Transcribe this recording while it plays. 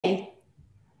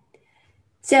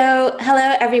So,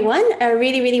 hello everyone. A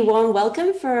really, really warm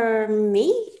welcome for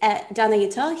me at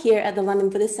Danayutta here at the London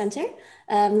Buddhist Centre.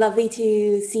 Lovely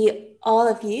to see all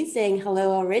of you saying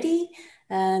hello already.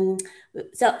 Um,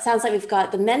 so sounds like we've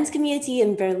got the men's community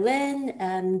in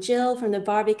Berlin, Jill from the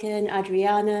Barbican,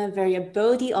 Adriana, Verja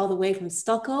Bodhi, all the way from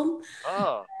Stockholm,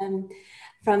 Oh, um,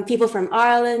 from people from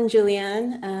Ireland,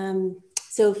 Julianne,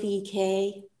 Sophie,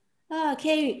 Kay.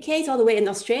 Kay's all the way in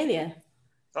Australia.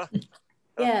 oh, oh,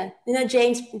 Yeah,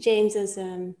 James's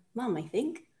mom, I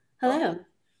think. oh. Hello.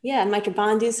 Yeah, Micah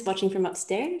Bandu's watching from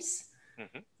upstairs.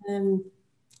 Hmm. Um,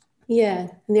 yeah,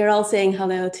 and they're all saying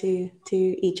hello to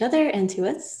each other and to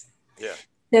us.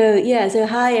 Yeah. So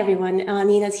hi everyone.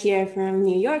 Nina's here from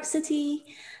New York City.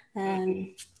 Hmm.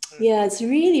 Um, yeah, it's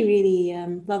really,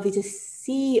 really lovely to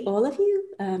see all of you.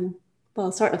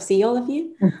 Well, sort of see all of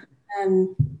you.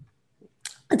 Um,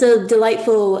 it's a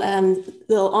delightful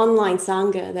little online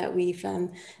sangha that we've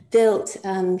built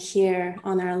here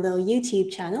on our little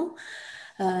YouTube channel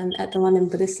at the London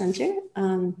Buddhist Centre.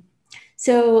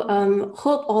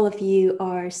 Hope all of you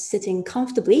are sitting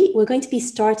comfortably. We're going to be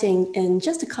starting in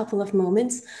just a couple of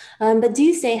moments, but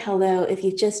do say hello if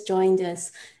you've just joined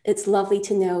us. It's lovely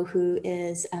to know who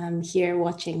is here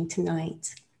watching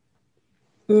tonight.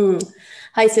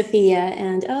 Hi, Sophia.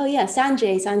 And oh, yeah,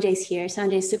 Sanjay's here.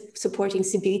 Sanjay's supporting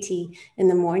Subhuti in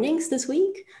the mornings this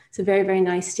week. So, very, very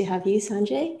nice to have you,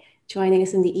 Sanjay, joining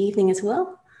us in the evening as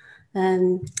well.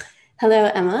 Um,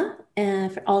 hello, Emma,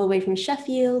 all the way from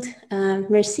Sheffield.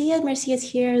 Mercia's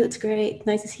here. That's great.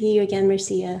 Nice to see you again,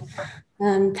 Mercia.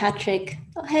 Patrick.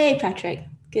 Oh, hey, Patrick.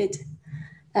 Good.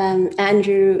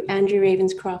 Andrew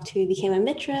Ravenscroft, who became a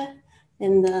Mitra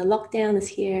in the lockdown, is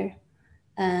here.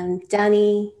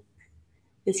 Danny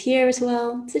is here as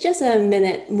well. So just a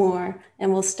minute more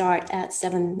and we'll start at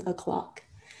 7 o'clock.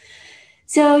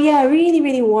 So yeah, really,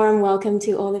 really warm welcome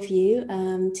to all of you.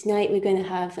 Tonight we're going to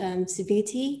have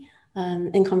Subhuti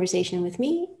in conversation with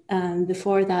me.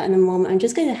 Before that, in a moment, I'm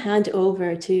just going to hand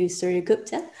over to Surya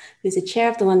Gupta, who's the chair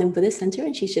of the London Buddhist Centre,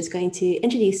 and she's just going to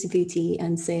introduce Subhuti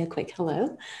and say a quick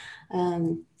hello.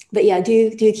 But yeah,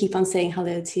 do keep on saying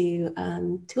hello to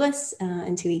us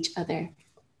and to each other.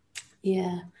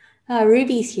 Yeah.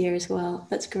 Ruby's here as well.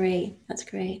 That's great. That's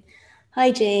great.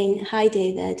 Hi, Jane. Hi,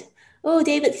 David. Oh,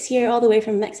 David's here all the way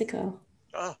from Mexico.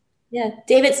 Oh, Yeah,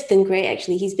 David's been great,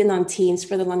 actually. He's been on Teams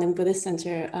for the London Buddhist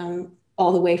Center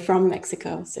all the way from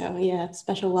Mexico. So, yeah,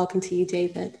 special welcome to you,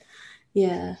 David.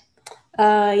 Yeah.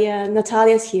 Yeah,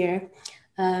 Natalia's here.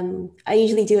 I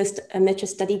usually do a Mitra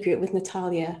study group with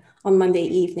Natalia on Monday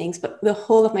evenings, but the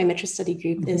whole of my Mitra study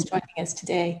group is joining us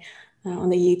today on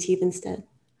the YouTube instead.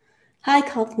 Hi,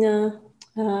 Kalpna.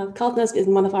 Kalpna's is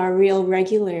one of our real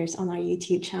regulars on our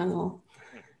YouTube channel.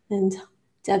 And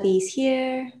Debbie's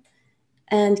here.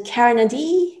 And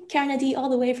Karanadi all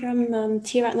the way from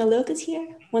Tiratnalok is here.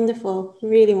 Wonderful,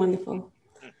 really wonderful.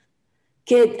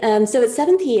 Good, so it's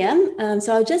 7 p.m.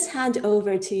 So I'll just hand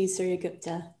over to Surya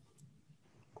Gupta.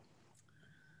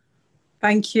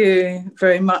 Thank you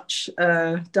very much,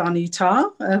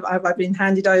 Danayutta. I've been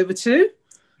handed over to.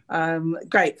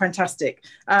 Great, fantastic.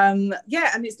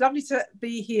 Yeah, and it's lovely to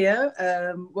be here.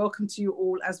 Welcome to you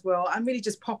all as well. I'm really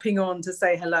just popping on to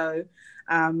say hello.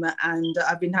 And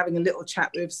I've been having a little chat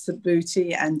with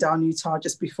Subhuti and Danayutta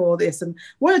just before this. And I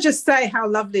want to just say how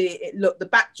lovely it looked, the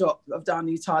backdrop of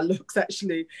Danayutta looks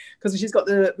actually, because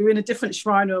we're in a different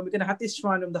shrine room. We're going to have this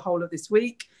shrine room the whole of this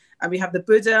week. And we have the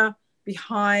Buddha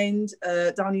behind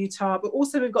Danayutta, but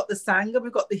also we've got the Sangha,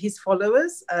 we've got his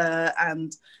followers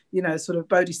and, you know, sort of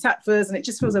bodhisattvas, and it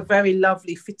just feels a very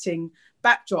lovely fitting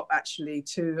backdrop actually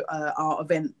to our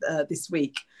event this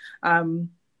week.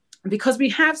 Because we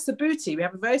have Subhuti, we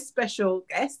have a very special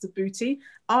guest, Subhuti,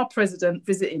 our president,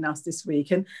 visiting us this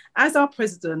week. And as our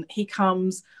president, he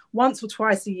comes once or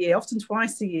twice a year, often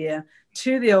twice a year,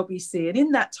 to the LBC, and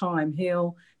in that time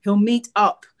he'll meet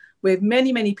up with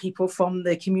many, many people from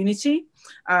the community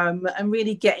and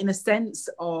really getting a sense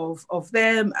of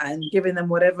them and giving them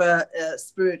whatever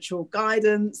spiritual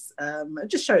guidance, and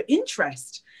just show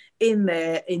interest in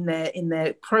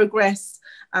their progress.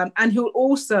 And he'll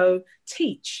also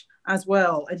teach as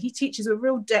well. And he teaches a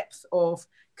real depth of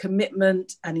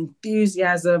commitment and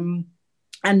enthusiasm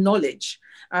and knowledge.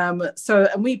 And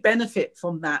we benefit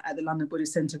from that at the London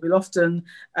Buddhist Centre. We'll often,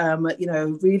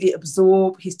 really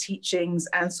absorb his teachings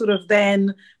and sort of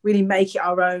then really make it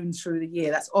our own through the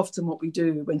year. That's often what we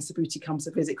do when Subhuti comes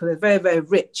to visit, because they're very, very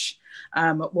rich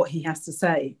at what he has to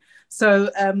say.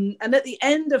 So, and at the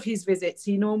end of his visits,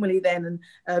 he normally then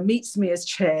meets me as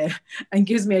chair and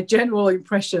gives me a general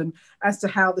impression as to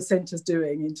how the centre's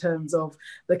doing in terms of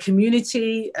the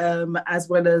community, as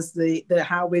well as the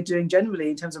how we're doing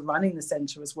generally in terms of running the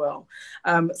centre as well.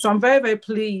 So I'm very, very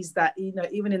pleased that,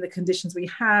 even in the conditions we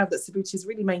have, that Subhuti is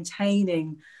really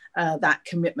maintaining that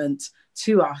commitment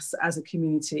to us as a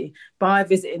community by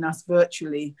visiting us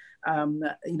virtually,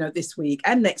 this week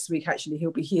and next week. Actually, he'll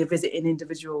be here visiting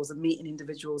individuals and meeting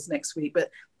individuals next week.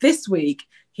 But this week,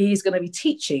 he's going to be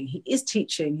teaching. He's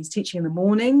teaching in the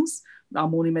mornings, our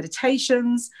morning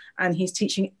meditations, and he's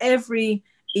teaching every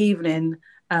evening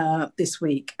this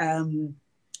week.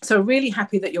 So really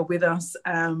happy that you're with us,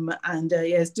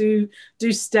 yes, do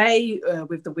stay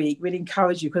with the week. Really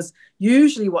encourage you, because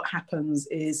usually what happens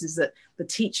is that the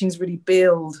teachings really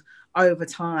build over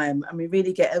time, and we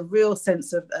really get a real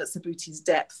sense of Subhuti's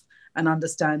depth and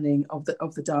understanding of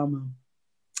the Dharma.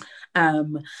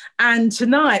 And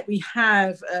tonight we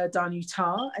have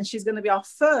Danayutta, and she's going to be our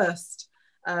first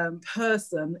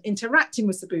person interacting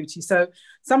with Subhuti. So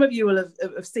some of you will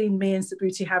have seen me and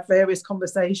Subhuti have various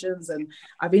conversations, and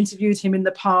I've interviewed him in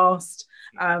the past.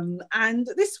 And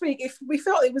this week, we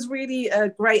felt it was really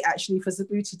great actually for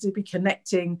Subhuti to be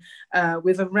connecting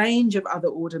with a range of other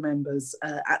order members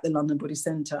at the London Buddhist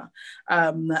Centre,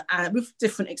 and with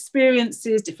different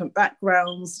experiences, different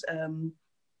backgrounds,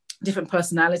 different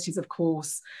personalities, of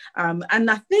course.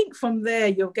 And I think from there,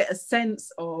 you'll get a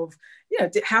sense of,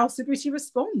 how Subhuti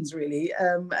responds really,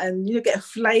 and you get a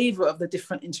flavour of the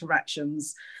different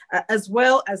interactions, as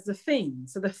well as the theme.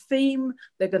 So the theme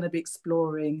they're going to be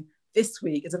exploring this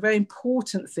week is a very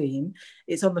important theme.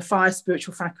 It's on the 5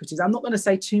 spiritual faculties. I'm not going to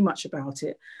say too much about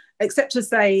it, except to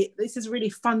say this is really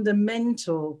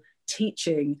fundamental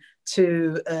teaching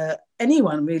to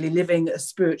anyone really living a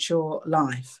spiritual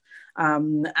life.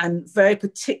 And very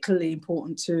particularly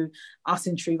important to us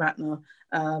in Triratna,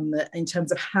 in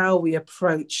terms of how we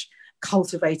approach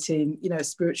cultivating,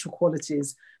 spiritual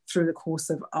qualities through the course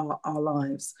of our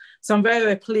lives. So I'm very,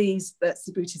 very pleased that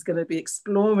Subhuti is going to be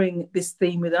exploring this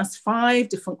theme with us, 5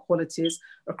 different qualities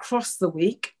across the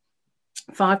week.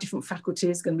 5 different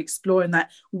faculties, going to be exploring that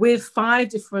with 5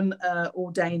 different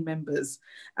ordained members,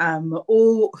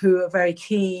 all who are very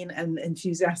keen and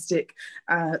enthusiastic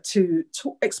to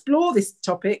explore this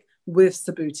topic with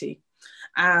Subhuti.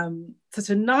 So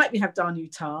tonight we have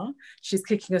Danayutta. She's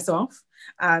kicking us off,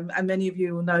 and many of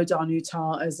you will know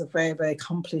Danayutta as a very, very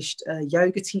accomplished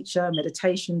yoga teacher,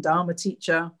 meditation, Dharma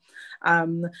teacher,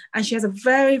 and she has a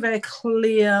very, very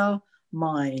clear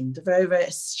mind, a very, very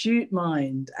astute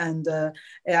mind, and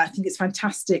I think it's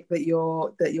fantastic that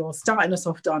you're starting us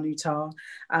off, Danayutta,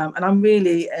 and I'm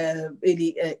really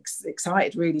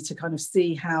excited really to kind of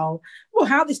see how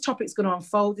this topic's going to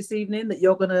unfold this evening, that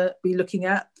you're going to be looking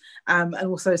at, and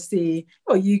also see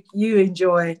you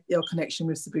enjoy your connection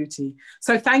with Subhuti.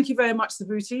 So thank you very much,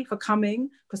 Subhuti, for coming,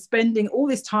 for spending all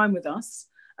this time with us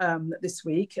this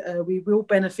week. We will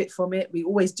benefit from it. We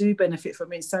always do benefit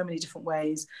from it in so many different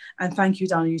ways. And thank you,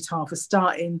 Danayutta, for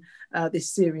starting this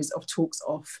series of talks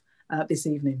off this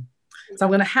evening. So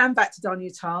I'm going to hand back to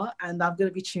Danayutta, and I'm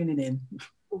going to be tuning in.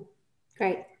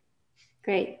 Great.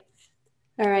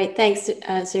 All right. Thanks,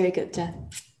 Surya Gupta.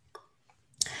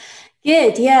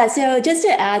 Good. Yeah. So just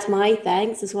to add my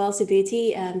thanks as well,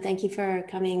 Subhuti, thank you for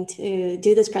coming to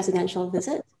do this presidential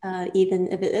visit, even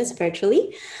if it is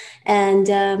virtually. And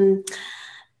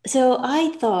so I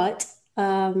thought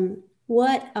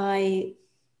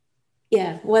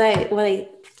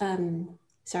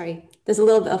sorry, there's a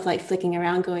little bit of like flicking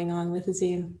around going on with the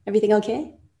Zoom. Everything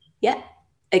okay? Yeah.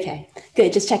 Okay.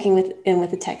 Good. Just checking in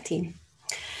with the tech team.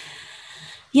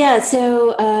 Yeah,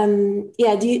 so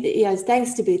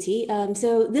thanks to Subhuti.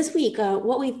 So this week,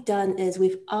 what we've done is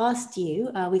we've asked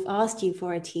you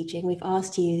for a teaching. We've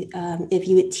asked you if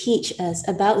you would teach us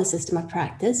about the system of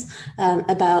practice,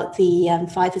 about the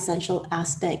 5 essential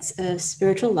aspects of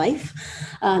spiritual life,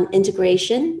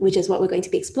 integration, which is what we're going to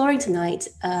be exploring tonight,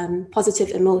 positive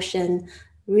emotion,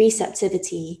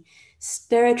 receptivity,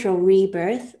 spiritual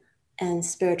rebirth, and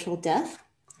spiritual death.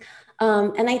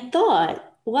 And I thought,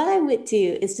 what I would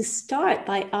do is to start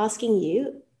by asking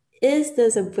you, is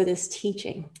this a Buddhist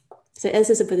teaching? So is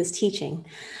this a Buddhist teaching?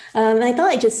 And I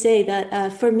thought I'd just say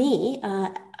that for me,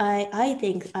 I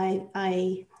think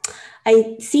I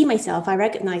see myself, I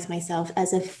recognize myself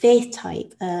as a faith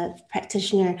type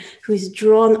practitioner who's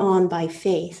drawn on by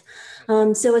faith.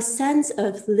 So a sense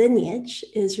of lineage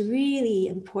is really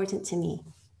important to me.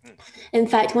 In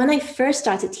fact, when I first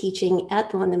started teaching at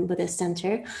the London Buddhist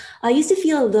Center, I used to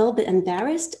feel a little bit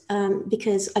embarrassed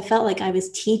because I felt like I was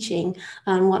teaching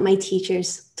what my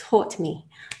teachers taught me.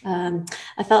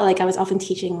 I felt like I was often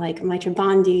teaching like Maitreya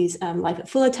Bandhu's Life at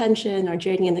Full Attention or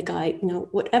Journey in the Guide,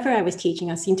 whatever I was teaching,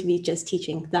 I seemed to be just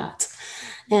teaching that.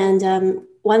 And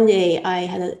one day I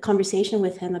had a conversation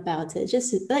with him about it,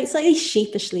 just like slightly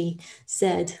sheepishly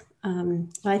said,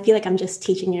 I feel like I'm just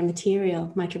teaching your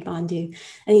material, Maitreya Bandhu.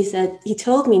 And he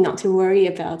told me not to worry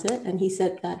about it. And he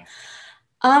said that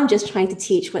I'm just trying to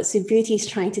teach what Subhuti is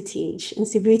trying to teach. And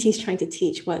Subhuti is trying to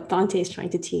teach what Bhante is trying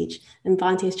to teach. And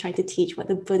Bhante is trying to teach what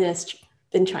the Buddha has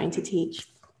been trying to teach.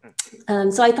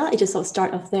 So I thought I'd just sort of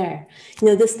start off there.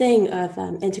 This thing of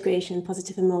integration,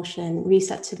 positive emotion,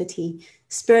 receptivity,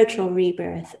 spiritual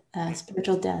rebirth,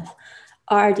 spiritual death,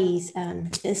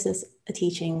 is this a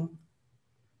teaching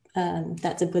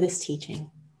that's a Buddhist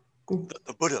teaching?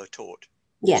 The Buddha taught.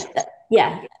 Yeah,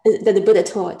 that the Buddha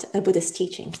taught a Buddhist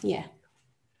teaching, yeah.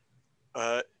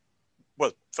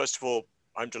 Well, first of all,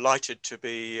 I'm delighted to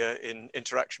be in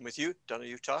interaction with you,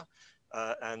 Danayutta,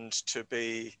 and to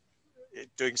be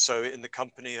doing so in the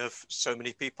company of so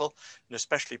many people, and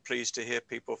especially pleased to hear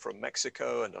people from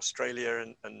Mexico and Australia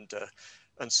and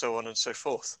so on and so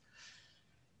forth.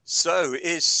 So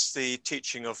is the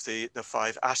teaching of the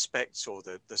five aspects, or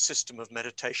the system of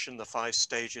meditation, the 5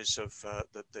 stages of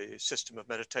the system of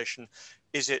meditation,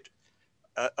 is it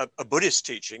a Buddhist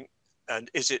teaching,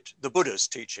 and is it the Buddha's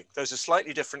teaching? Those are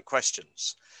slightly different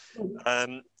questions.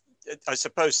 I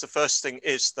suppose the first thing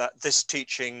is that this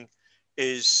teaching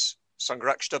is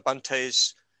Sangharakshita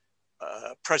Bhante's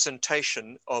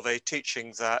presentation of a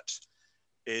teaching that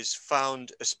is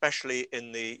found especially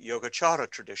in the Yogacara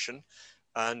tradition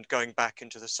and going back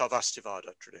into the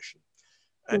Sarvastivada tradition.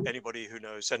 Anybody who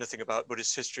knows anything about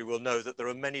Buddhist history will know that there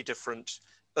are many different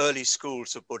early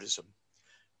schools of Buddhism.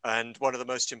 And one of the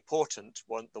most important,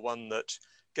 the one that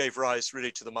gave rise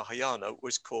really to the Mahayana,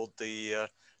 was called the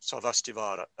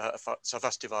Sarvastivada.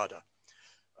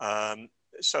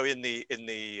 So in the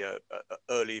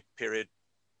early period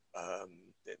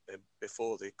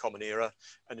before the Common Era,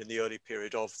 and in the early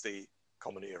period of the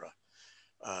Common Era.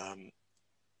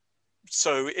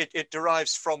 So it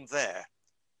derives from there,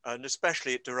 and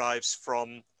especially it derives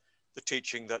from the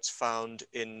teaching that's found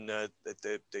in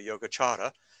the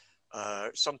Yogacara,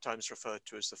 sometimes referred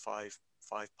to as the five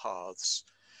paths.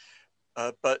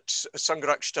 But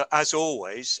Sangharakshita, as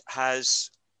always,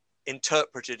 has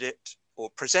interpreted it, or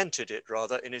presented it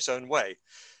rather, in his own way.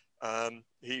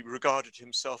 He regarded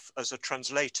himself as a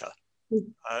translator,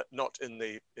 not in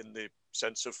the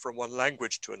sense of from one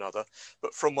language to another,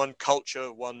 but from one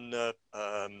culture, one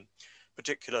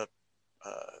particular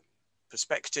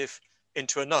perspective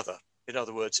into another. In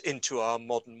other words, into our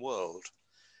modern world.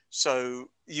 So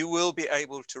you will be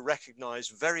able to recognize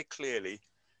very clearly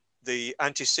the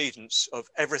antecedents of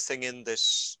everything in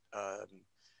this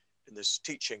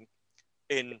teaching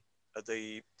in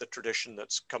the tradition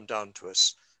that's come down to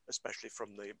us, especially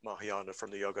from the Mahayana,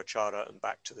 from the Yogacara and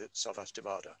back to the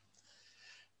Sarvastivada.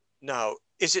 Now,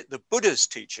 is it the Buddha's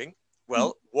teaching?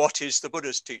 Well, what is the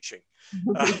Buddha's teaching?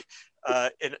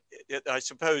 I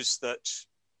suppose that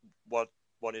what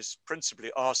one is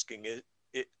principally asking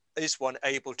is one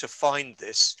able to find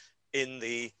this in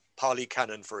the Pali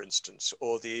Canon, for instance,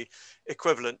 or the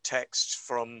equivalent texts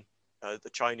from the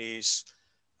Chinese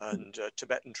and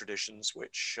Tibetan traditions,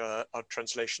 which are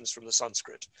translations from the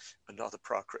Sanskrit and other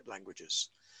Prakrit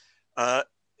languages.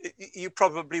 You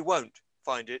probably won't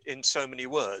find it in so many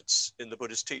words in the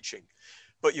Buddha's teaching,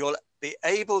 but you'll be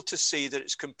able to see that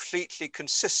it's completely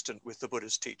consistent with the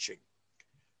Buddha's teaching.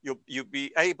 You'll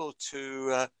be able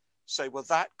to say, well,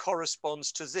 that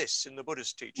corresponds to this in the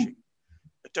Buddha's teaching.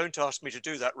 But don't ask me to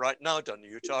do that right now,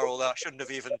 Danayutta, although I shouldn't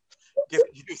have even given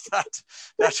you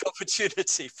that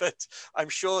opportunity, but I'm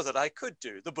sure that I could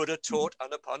do. The Buddha taught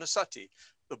anapanasati,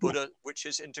 the Buddha, which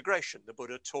is integration. The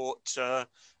Buddha taught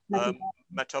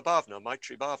metta bhavana,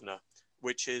 maitri bhavana,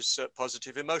 which is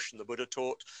positive emotion. The Buddha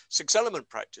taught 6 element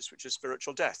practice, which is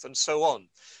spiritual death, and so on.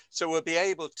 So we'll be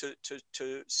able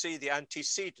to see the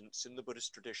antecedents in the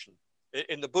Buddhist tradition,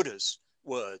 in the Buddha's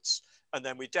words, and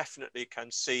then we definitely can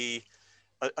see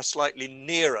a slightly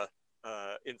nearer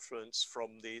influence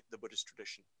from the Buddhist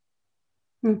tradition.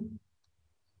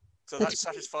 So that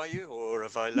satisfy you, or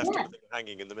have I left everything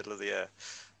hanging in the middle of the air?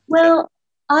 Well,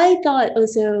 I thought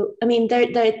also, I mean,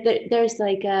 there's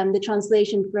like the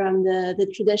translation from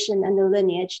the tradition and the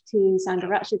lineage to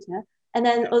Sangharakshita, and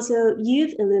then also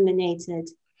you've illuminated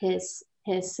his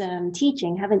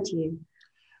teaching, haven't you?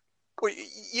 Well,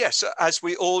 yes, as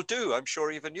we all do. I'm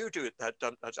sure even you do it.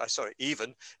 Sorry,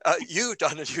 even you,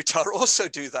 Danayutta, also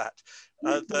do that.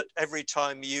 That every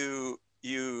time you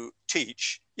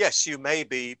teach, yes, you may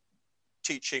be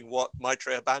teaching what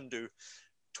Maitreya Bandhu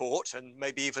taught, and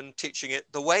maybe even teaching it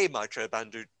the way Maitreya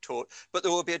Bandhu taught, but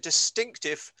there will be a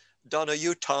distinctive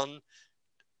Danayuttan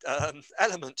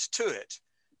element to it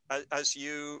as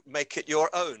you make it your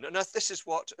own. And this is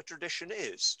what a tradition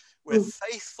is. We're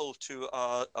faithful to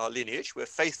our lineage, we're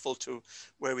faithful to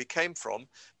where we came from,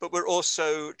 but we're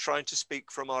also trying to speak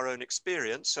from our own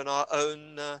experience and our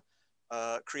own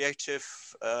creative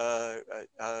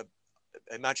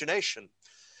imagination.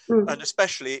 And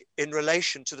especially in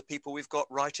relation to the people we've got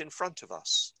right in front of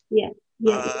us.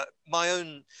 My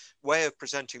own way of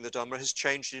presenting the Dhamma has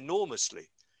changed enormously,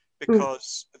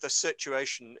 because the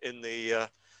situation in the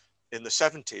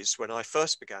 70s, when I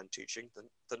first began teaching,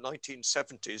 the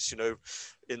 1970s, you know,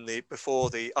 before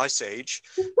the Ice Age.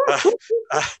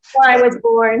 Before I was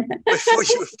born. Before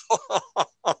you were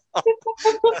born.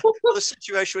 The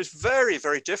situation was very,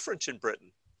 very different in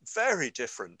Britain. Very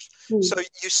different. So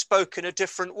you spoke in a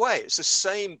different way. It's the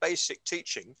same basic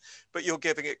teaching, but you're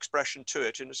giving expression to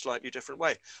it in a slightly different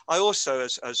way. I also,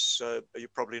 as you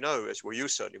probably know, as well, you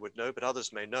certainly would know, but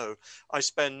others may know, I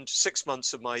spend 6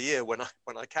 months of my year when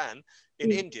I can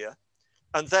in India,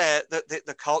 and there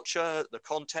the culture, the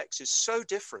context is so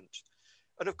different.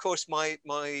 And of course, my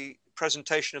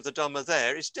presentation of the Dhamma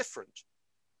there is different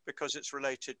because it's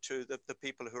related to the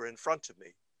people who are in front of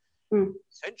me.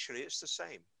 Essentially, it's the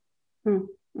same.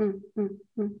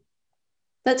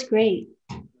 That's great.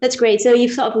 That's great. So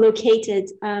you've sort of located,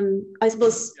 I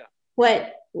suppose,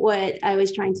 what I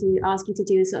was trying to ask you to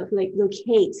do is sort of like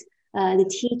locate the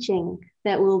teaching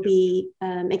that we'll be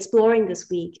exploring this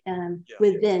week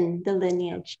within the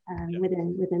lineage,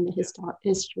 within the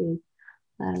history.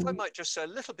 If I might just say a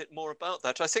little bit more about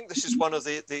that, I think this is one of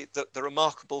the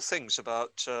remarkable things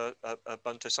about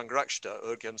Bhante Sangharakshita,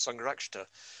 Urgyen Sangharakshita.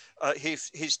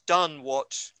 He's done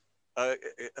what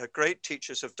great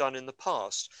teachers have done in the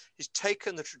past. He's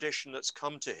taken the tradition that's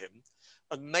come to him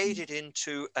and made it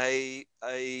into a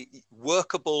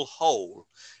workable whole,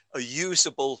 a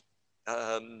usable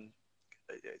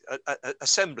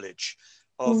assemblage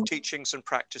of teachings and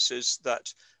practices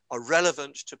that are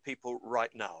relevant to people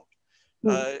right now.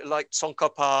 Like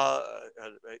Tsongkhapa,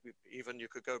 even you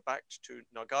could go back to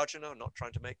Nagarjuna, not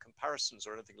trying to make comparisons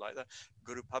or anything like that,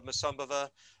 Guru Padmasambhava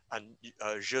and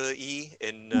Zhe Yi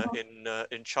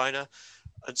in China,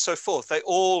 and so forth. They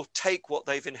all take what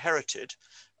they've inherited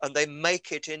and they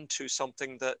make it into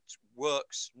something that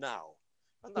works now.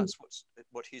 And that's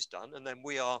what he's done. And then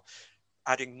we are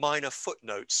adding minor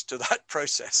footnotes to that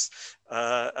process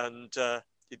and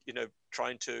you know,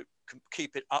 trying to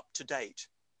keep it up to date,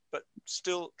 but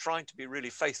still trying to be really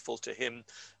faithful to him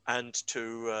and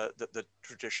to the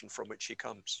tradition from which he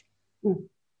comes.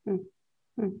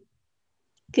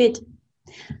 Good.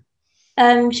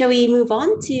 Shall we move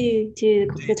on to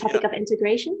the topic of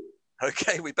integration?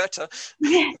 Okay, we better.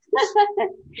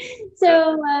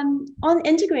 So on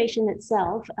integration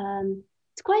itself,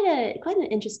 it's quite an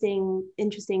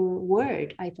interesting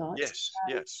word, I thought. Yes,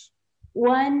 yes.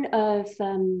 One of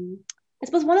I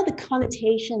suppose one of the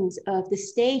connotations of the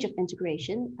stage of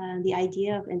integration, the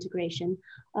idea of integration,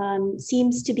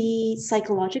 seems to be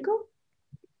psychological.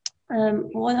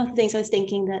 One of the things I was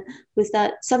thinking was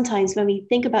that sometimes when we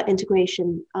think about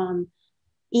integration,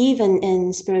 even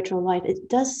in spiritual life, it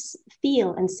does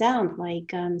feel and sound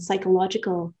like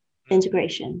psychological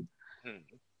integration.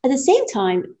 At the same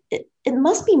time, it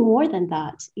must be more than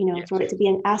that, you know, for it to be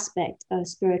an aspect of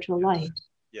spiritual life.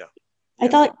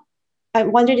 I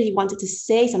wondered if you wanted to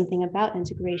say something about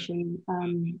integration.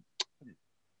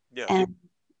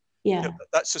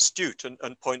 That's astute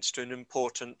and points to an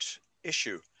important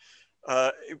issue.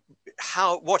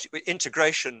 What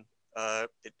integration,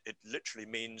 it literally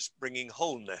means bringing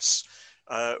wholeness.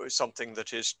 Something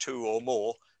that is two or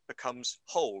more becomes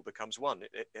whole, becomes one.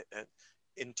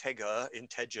 Integer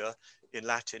in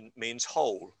Latin means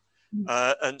whole.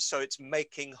 And so it's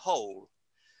making whole.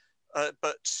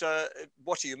 But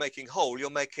what are you making whole? You're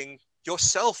making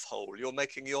yourself whole. You're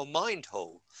making your mind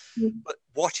whole. But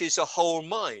what is a whole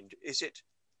mind? Is it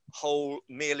whole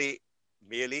merely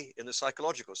in the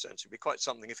psychological sense? It'd be quite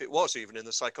something if it was even in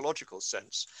the psychological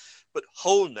sense. But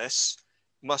wholeness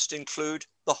must include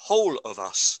the whole of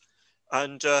us.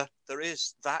 And there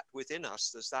is that within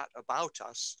us, there's that about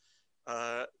us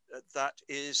that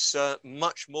is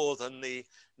much more than the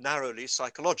narrowly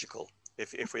psychological.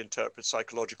 If we interpret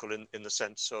psychological in the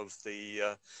sense of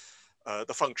the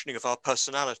functioning of our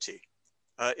personality,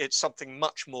 it's something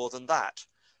much more than that.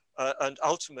 and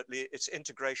ultimately it's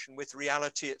integration with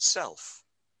reality itself.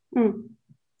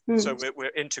 So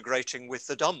we're integrating with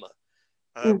the Dhamma.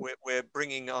 We're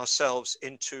bringing ourselves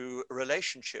into a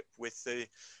relationship with the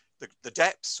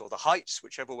depths or the heights,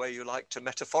 whichever way you like to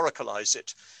metaphoricalize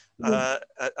it.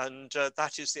 And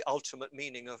that is the ultimate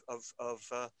meaning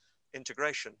of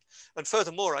integration. And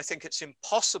furthermore, I think it's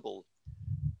impossible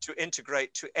to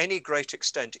integrate to any great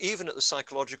extent, even at the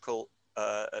psychological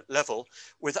level,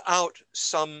 without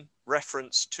some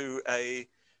reference to a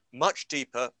much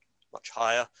deeper, much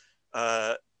higher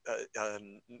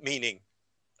meaning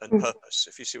and purpose,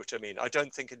 if you see what I mean. I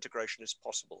don't think integration is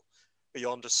possible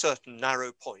beyond a certain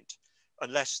narrow point,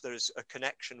 unless there's a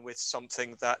connection with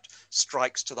something that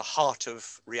strikes to the heart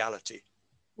of reality.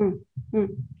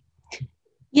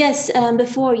 Yes,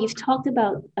 before you've talked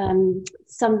about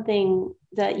something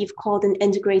that you've called an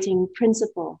integrating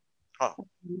principle.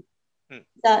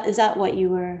 Is that what you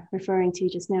were referring to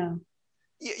just now?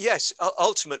 Yes,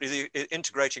 ultimately the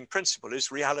integrating principle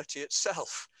is reality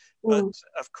itself. But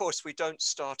of course, we don't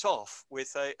start off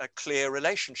with a clear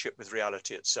relationship with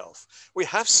reality itself. We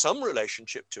have some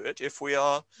relationship to it if we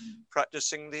are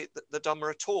practicing the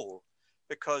Dhamma at all,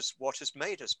 because what has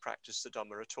made us practice the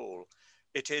Dhamma at all?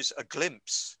 It is a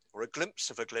glimpse, or a glimpse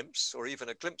of a glimpse, or even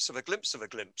a glimpse of a glimpse of a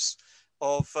glimpse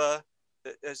of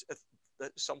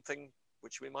something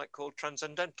which we might call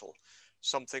transcendental,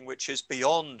 something which is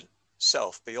beyond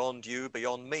self, beyond you,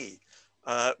 beyond me,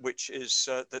 which is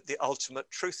the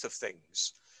ultimate truth of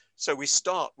things. So we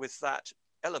start with that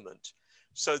element.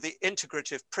 So the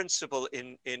integrative principle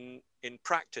in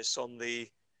practice on the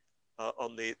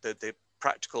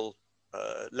practical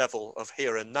level of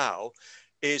here and now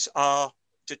is our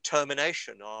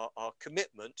determination, our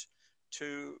commitment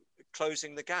to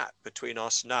closing the gap between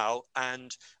us now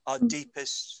and our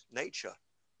deepest nature,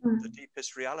 the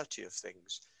deepest reality of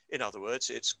things. In other words,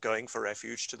 it's going for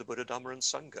refuge to the Buddha, Dhamma, and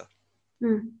Sangha.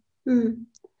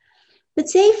 But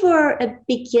say for a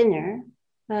beginner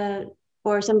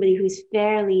or somebody who's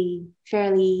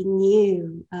fairly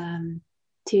new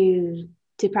to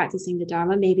practicing the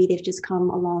Dharma, maybe they've just come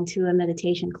along to a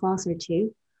meditation class or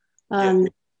two.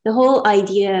 The whole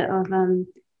idea of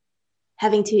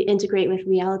having to integrate with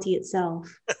reality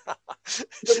itself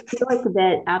would feel like a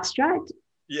bit abstract,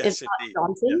 yes, if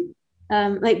not daunting.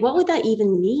 Like, what would that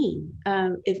even mean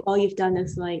if all you've done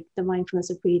is like the mindfulness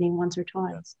of breathing once or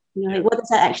twice? Like, what does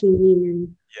that actually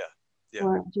mean?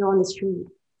 Or if you're on the street.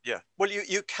 Well,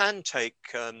 you can take,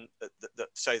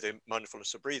 say, the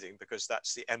mindfulness of breathing, because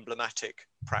that's the emblematic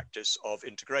practice of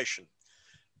integration.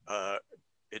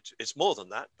 It's more than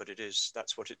that, but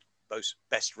that's what it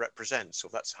best represents, or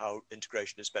that's how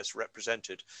integration is best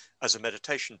represented as a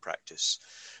meditation practice.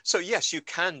 So yes, you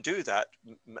can do that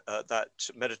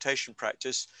meditation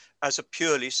practice as a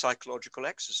purely psychological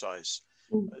exercise.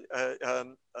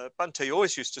 Bhante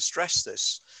always used to stress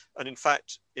this, and in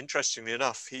fact, interestingly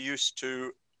enough, he used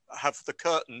to have the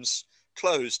curtains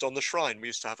closed on the shrine. We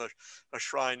used to have a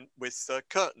shrine with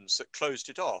curtains that closed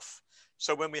it off.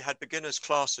 So when we had beginners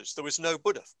classes, there was no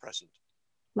Buddha present.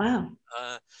 Wow.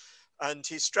 And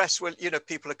he stressed, well,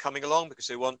 people are coming along because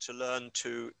they want to learn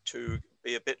to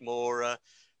be a bit more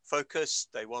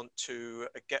focused. They want to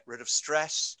get rid of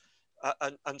stress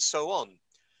and so on.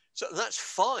 So that's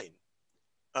fine.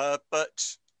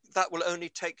 But that will only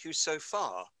take you so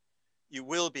far. You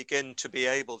will begin to be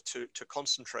able to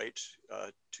concentrate,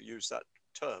 to use that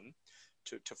term,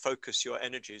 to focus your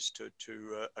energies to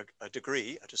a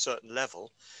degree at a certain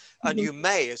level. And you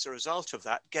may, as a result of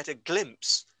that, get a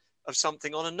glimpse of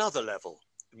something on another level,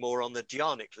 more on the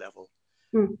dhyanic level.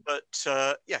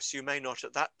 But yes, you may not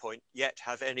at that point yet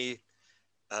have any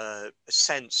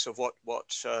sense of what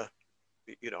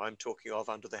I'm talking of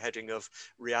under the heading of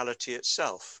reality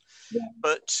itself.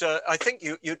 But I think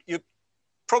you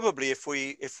probably, if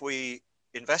we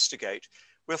investigate,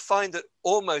 we'll find that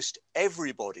almost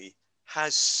everybody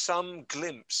has some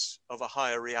glimpse of a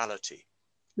higher reality.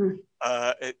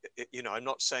 I'm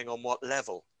not saying on what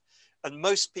level. And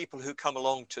most people who come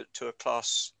along to a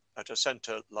class at a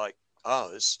center like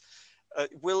ours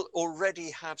will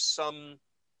already have some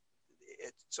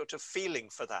sort of feeling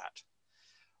for that.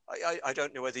 I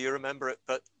don't know whether you remember it,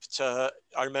 but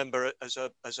I remember it as a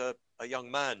young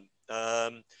man,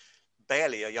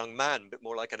 barely a young man, but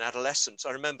more like an adolescent.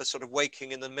 I remember sort of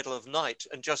waking in the middle of the night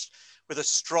and just with a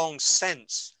strong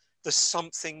sense, there's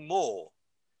something more.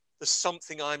 There's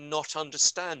something I'm not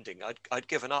understanding. I'd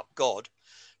given up God,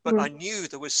 but I knew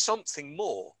there was something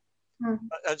more.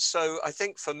 And so I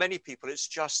think for many people, it's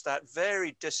just that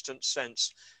very distant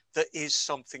sense there is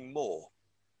something more,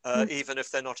 even if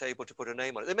they're not able to put a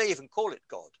name on it. They may even call it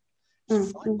God.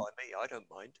 fine by me. I don't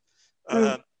mind.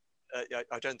 I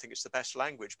don't think it's the best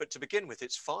language, but to begin with,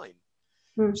 it's fine.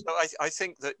 So I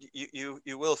think that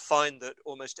you will find that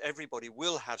almost everybody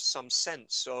will have some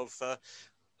sense of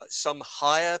some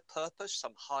higher purpose,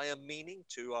 some higher meaning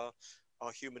to our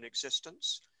human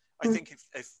existence. I think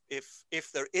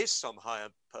if there is some higher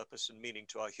purpose and meaning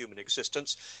to our human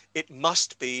existence, it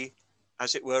must be,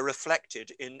 as it were,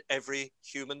 reflected in every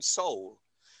human soul.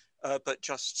 But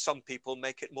just some people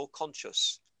make it more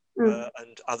conscious,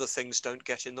 and other things don't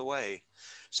get in the way.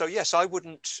 So yes, I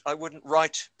wouldn't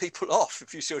write people off,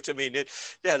 if you see what I mean.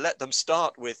 Let them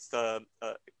start with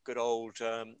good old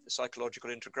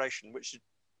psychological integration, which is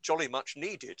jolly much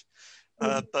needed.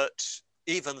 But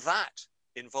even that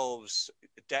involves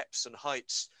depths and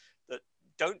heights that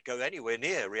don't go anywhere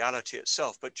near reality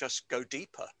itself, but just go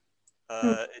deeper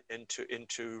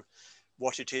into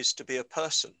what it is to be a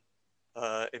person.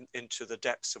 Into the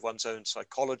depths of one's own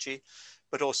psychology,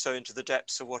 but also into the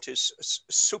depths of what is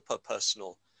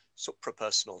suprapersonal,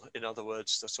 in other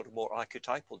words, the sort of more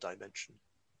archetypal dimension.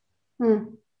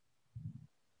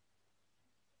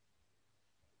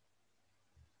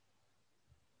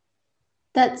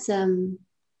 That's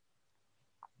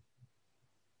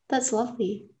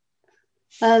lovely.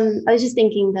 I was just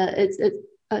thinking that it's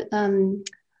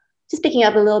just picking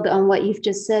up a little bit on what you've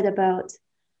just said about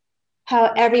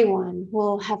how everyone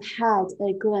will have had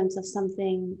a glimpse of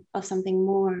something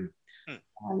more.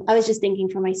 I was just thinking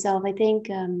for myself, I think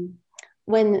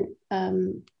when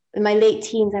in my late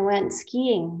teens, I went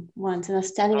skiing once, and I was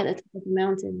standing at the top of the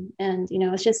mountain, and it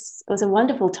was a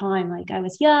wonderful time. Like, I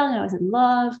was young, I was in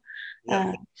love,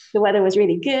 the weather was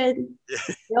really good,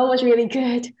 the snow was really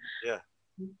good,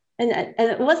 and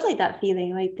it was like that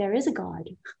feeling, like there is a God.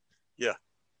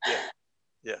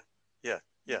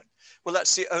 Well,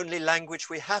 that's the only language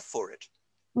we have for it.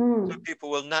 So people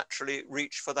will naturally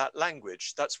reach for that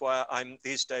language. That's why I'm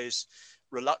these days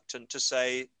reluctant to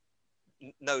say,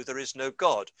 no, there is no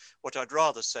God. What I'd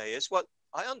rather say is, well,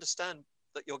 I understand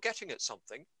that you're getting at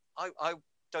something. I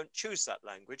don't choose that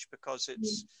language because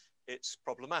it's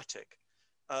problematic.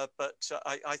 But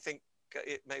I think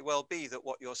it may well be that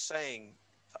what you're saying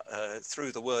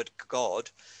through the word God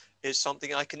is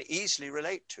something I can easily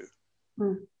relate to.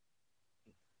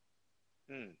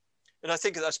 And I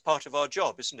think that's part of our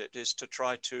job, isn't it? Is to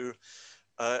try to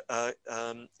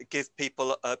give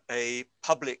people a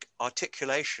public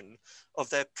articulation of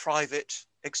their private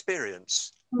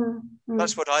experience.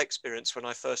 That's what I experienced when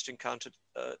I first encountered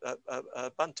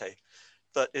Bhante.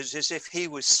 That is as if he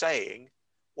was saying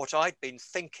what I'd been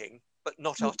thinking, but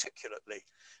not articulately,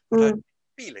 what I'd been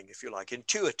feeling, if you like,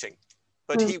 intuiting.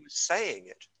 But he was saying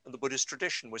it, and the Buddhist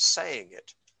tradition was saying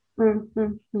it.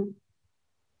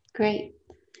 Great.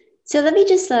 So let me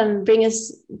just bring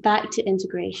us back to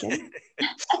integration.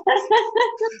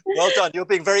 Well done. You're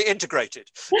being very integrated.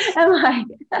 Am I?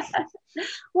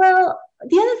 Well,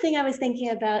 the other thing I was thinking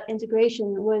about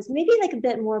integration was maybe like a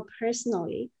bit more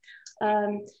personally.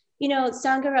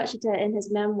 Sangharakshita in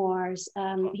his memoirs,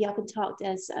 he often talked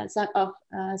as of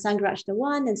Sangharakshita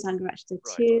 1 and Sangharakshita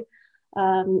 2.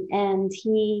 And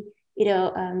he,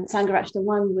 Sangharakshita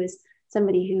 1 was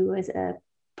somebody who was a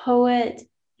poet.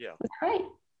 Yeah. Right.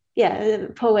 Yeah, a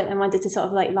poet, and wanted to sort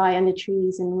of like lie under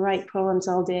trees and write poems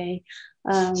all day.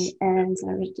 And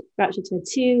Sangharakshita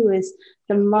 2 was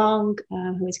the monk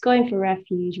who was going for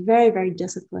refuge, very, very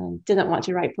disciplined, didn't want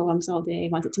to write poems all day,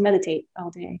 wanted to meditate all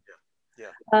day.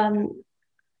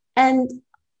 And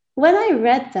when I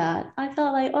read that, I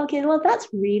felt like, okay, well, that's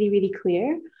really, really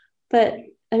clear. But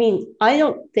I mean, I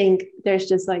don't think there's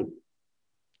just like,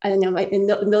 I don't know, in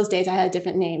those days I had a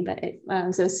different name, but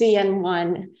so Suyen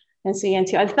 1 and Suyen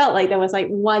 2, I felt like there was like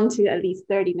 1 to at least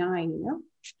 39,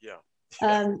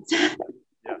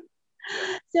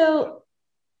 So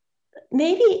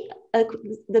maybe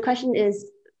the question is,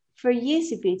 for you,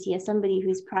 Subhuti, as somebody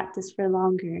who's practiced for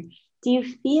longer, do you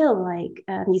feel like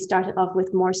you started off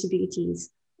with more Subhutis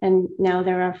and now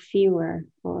there are fewer?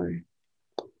 Or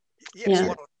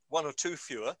yes, one or two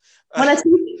fewer. One or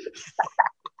two.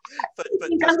 But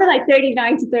something like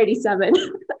 39 to 37.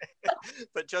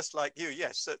 But just like you,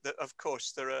 yes, of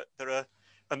course, there are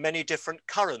many different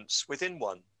currents within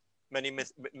one, many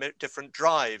different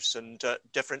drives and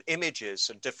different images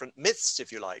and different myths,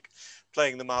 if you like,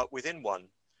 playing them out within one.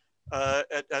 I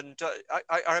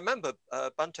remember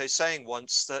Bhante saying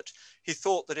once that he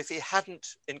thought that if he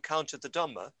hadn't encountered the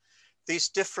Dhamma, these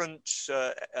different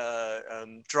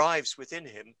drives within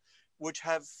him would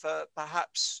have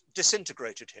perhaps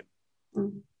disintegrated him,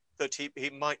 that he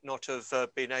might not have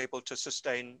been able to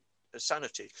sustain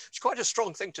sanity. It's quite a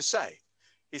strong thing to say.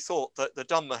 He thought that the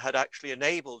Dhamma had actually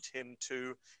enabled him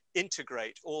to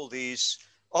integrate all these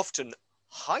often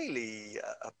highly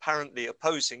apparently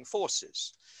opposing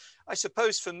forces. I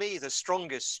suppose for me, the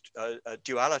strongest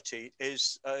duality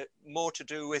is more to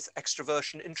do with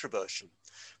extroversion, introversion,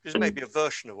 which is maybe a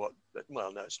version of what,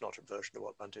 well, no, it's not a version of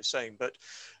what Bhante is saying, but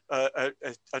a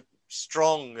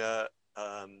strong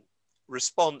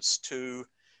response to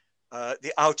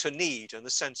the outer need and the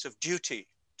sense of duty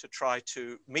to try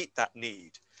to meet that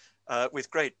need with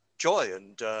great joy,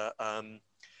 and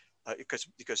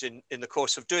because in the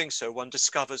course of doing so, one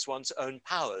discovers one's own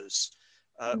powers,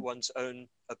 one's own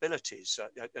abilities,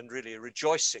 and really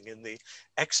rejoicing in the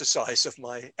exercise of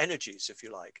my energies, if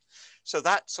you like. So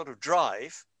that sort of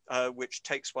drive, which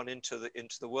takes one into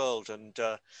the world and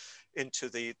into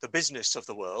the business of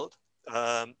the world,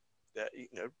 you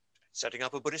know, setting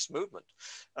up a Buddhist movement,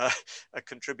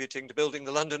 contributing to building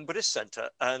the London Buddhist Centre,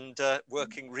 and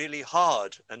working really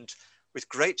hard and with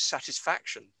great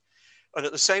satisfaction. And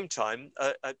at the same time,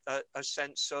 a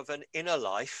sense of an inner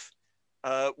life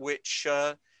which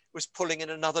was pulling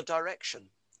in another direction.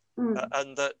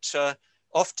 And that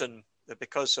often,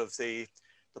 because of the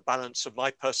balance of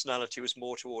my personality was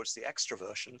more towards the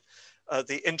extroversion,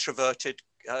 the introverted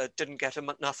didn't get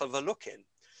enough of a look in.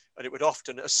 And it would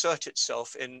often assert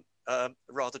itself in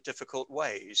rather difficult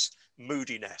ways,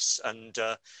 moodiness and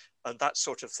that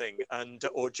sort of thing, and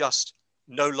or just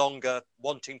no longer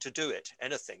wanting to do it,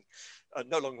 anything,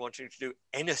 no longer wanting to do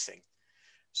anything.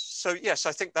 So yes,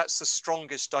 I think that's the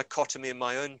strongest dichotomy in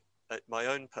my own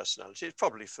personality. It's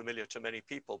probably familiar to many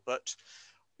people, but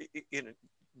you know,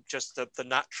 just the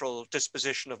natural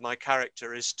disposition of my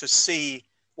character is to see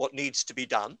what needs to be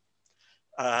done.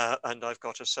 And I've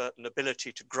got a certain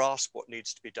ability to grasp what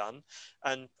needs to be done,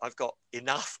 and I've got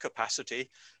enough capacity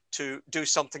to do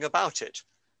something about it.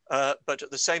 But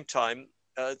at the same time,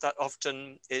 that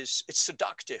often it's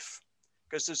seductive,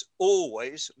 because there's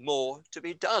always more to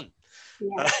be done.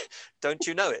 Yeah. Don't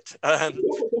you know it?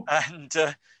 And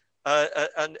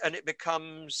it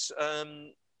becomes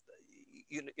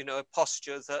you know, a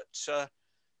posture that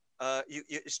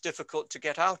it's difficult to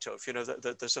get out of. You know,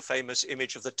 there's a famous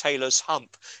image of the tailor's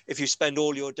hump. If you spend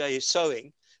all your day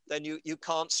sewing, then you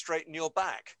can't straighten your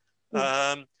back.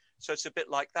 So it's a bit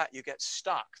like that. You get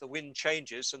stuck, the wind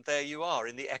changes, and there you are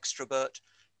in the extrovert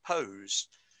pose.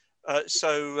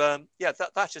 Yeah,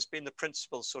 that has been the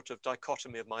principal sort of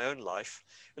dichotomy of my own life.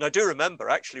 And I do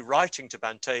remember actually writing to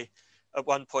Bhante at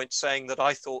one point saying that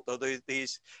I thought that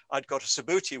I'd got a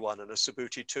Subhuti 1 and a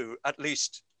Subhuti 2, at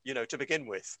least, you know, to begin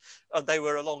with, and they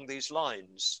were along these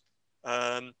lines.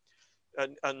 I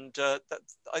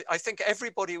think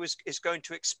everybody is going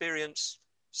to experience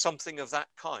something of that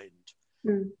kind.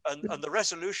 And the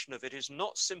resolution of it is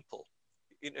not simple,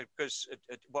 you know, because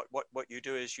what you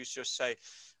do is you just say,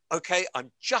 okay,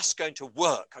 I'm just going to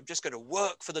work. I'm just going to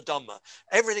work for the Dhamma.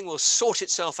 Everything will sort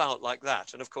itself out like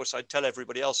that. And of course, I'd tell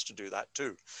everybody else to do that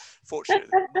too. Fortunately,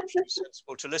 they're much too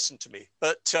sensible to listen to me.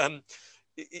 But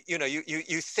you know,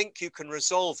 you think you can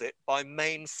resolve it by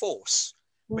main force,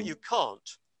 but you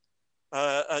can't.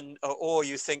 Or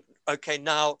you think, okay,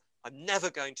 now I'm never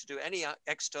going to do any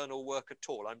external work at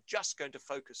all. I'm just going to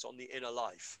focus on the inner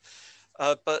life.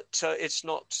 But it's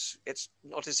not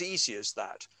as easy as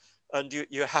that. And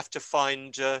you have to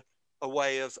find a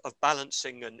way of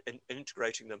balancing and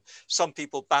integrating them. Some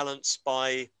people balance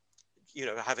by, you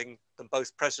know, having them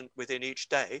both present within each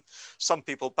day. Some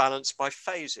people balance by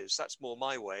phases. That's more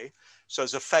my way. So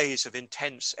there's a phase of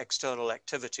intense external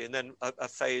activity, and then a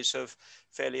phase of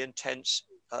fairly intense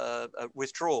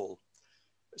withdrawal.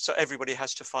 So everybody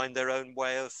has to find their own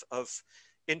way of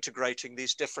integrating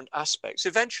these different aspects.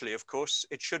 Eventually, of course,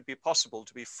 it should be possible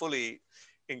to be fully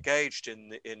engaged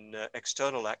in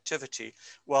external activity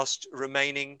whilst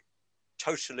remaining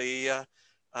totally,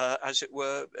 as it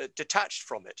were, detached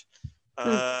from it.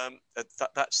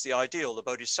 That's the ideal. The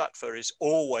Bodhisattva is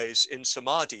always in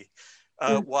samadhi,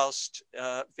 whilst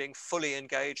being fully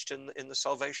engaged in the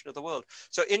salvation of the world.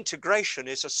 So integration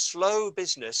is a slow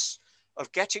business of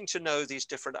getting to know these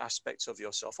different aspects of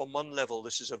yourself. On one level,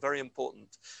 this is a very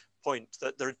important point,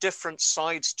 that there are different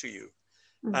sides to you,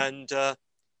 and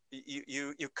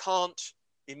you can't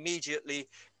immediately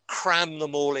cram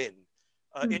them all in.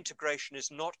 Integration is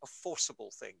not a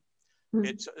forcible thing.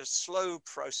 It's a slow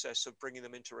process of bringing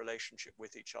them into relationship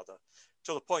with each other,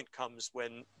 till the point comes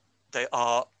when they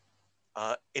are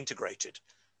integrated.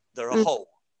 They're a whole.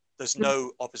 There's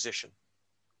no opposition.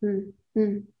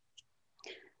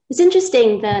 It's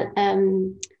interesting that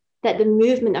that the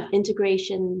movement of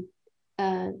integration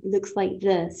looks like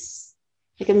this,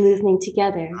 like a moving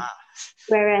together,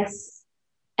 whereas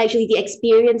actually the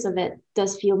experience of it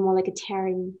does feel more like a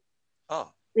tearing,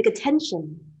 like a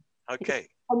tension. Okay.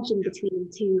 Tension between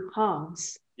two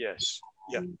halves. Yes.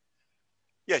 Yeah.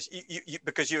 Yes.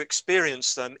 Because you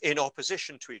experience them in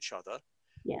opposition to each other.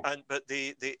 Yeah. But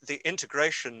the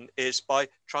integration is by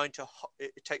trying to.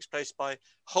 It takes place by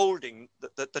holding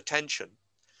the tension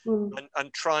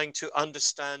and trying to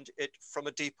understand it from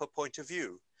a deeper point of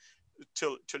view,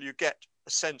 till you get a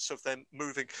sense of them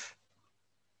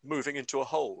moving into a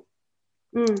whole.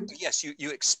 Yes,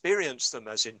 you experience them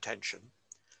as intention,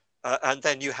 and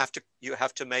then you have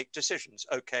to make decisions.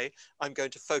 Okay, I'm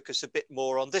going to focus a bit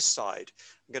more on this side.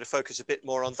 I'm going to focus a bit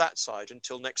more on that side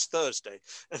until next Thursday,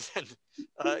 and then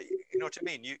you know what I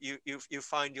mean. You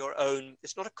find your own.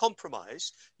 It's not a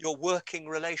compromise. Your working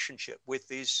relationship with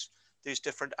these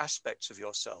different aspects of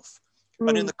yourself,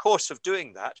 and in the course of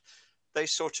doing that, they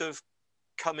sort of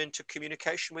come into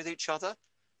communication with each other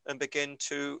and begin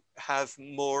to have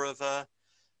more of a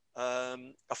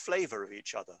flavor of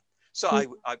each other. So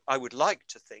I would like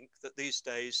to think that these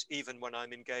days, even when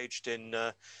I'm engaged in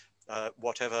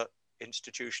whatever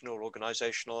institutional or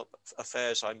organizational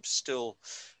affairs, I'm still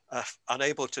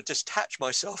unable to detach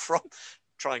myself from,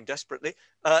 trying desperately,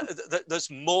 there's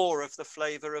more of the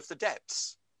flavor of the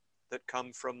depths that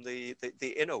come from the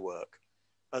inner work.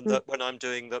 And that when I'm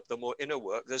doing the more inner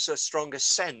work, there's a stronger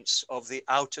sense of the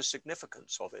outer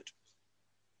significance of it.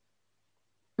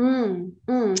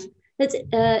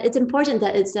 It's important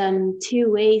that it's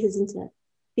two ways, isn't it?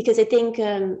 Because I think,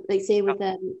 like say with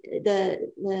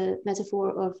the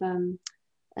metaphor of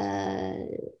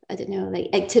I don't know,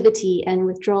 like activity and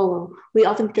withdrawal, we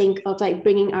often think of like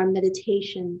bringing our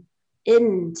meditation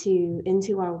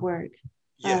into our work.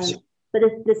 Yes. But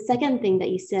the second thing that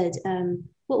you said,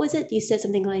 what was it? You said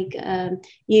something like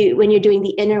when you're doing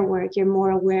the inner work, you're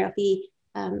more aware of the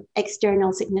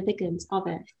external significance of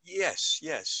it. Yes.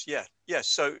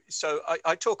 So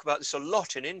I talk about this a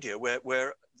lot in India,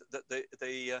 where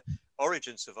the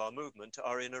origins of our movement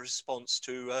are in a response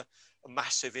to a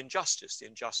massive injustice, the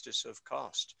injustice of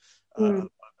caste, and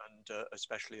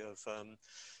especially of the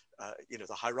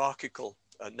hierarchical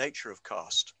nature of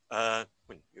caste.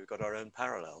 We've got our own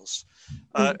parallels,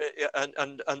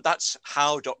 and that's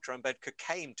how Dr. Ambedkar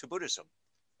came to Buddhism,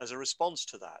 as a response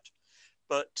to that.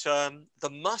 But there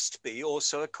must be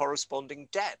also a corresponding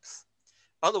depth.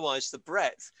 Otherwise, the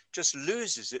breadth just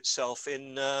loses itself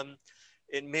in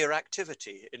mere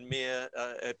activity, in mere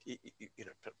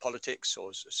politics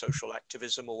or social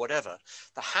activism or whatever.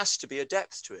 There has to be a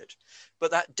depth to it,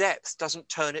 but that depth doesn't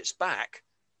turn its back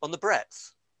on the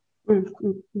breadth. So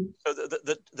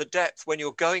the depth, when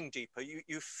you're going deeper,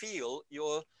 you feel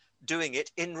you're doing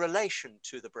it in relation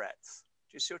to the breadth.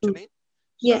 Do you see what I mean?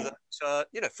 Yeah. So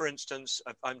that, for instance,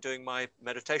 I'm doing my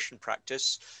meditation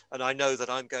practice, and I know that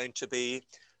I'm going to be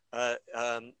have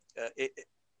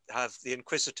the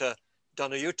Inquisitor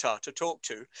Danayutta to talk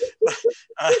to.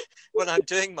 When I'm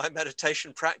doing my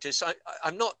meditation practice,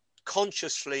 I'm not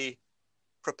consciously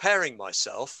preparing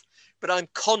myself, but I'm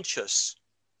conscious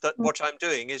that what I'm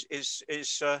doing is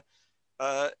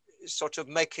sort of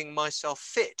making myself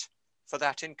fit for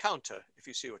that encounter, if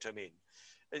you see what I mean.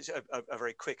 It's a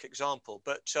very quick example,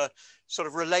 but sort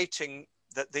of relating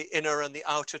the inner and the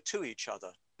outer to each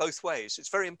other, both ways. It's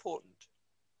very important.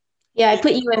 Yeah, I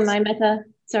put you in my metta.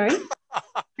 Sorry?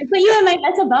 I put you in my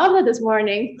metta bhava this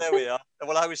morning. There we are.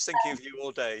 Well, I was thinking of you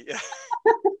all day.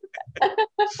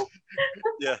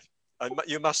 Yeah.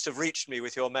 You must have reached me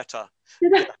with your metta.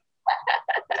 Yeah.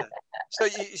 So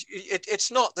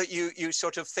it's not that you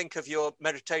sort of think of your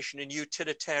meditation in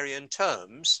utilitarian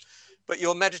terms, but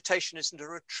your meditation isn't a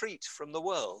retreat from the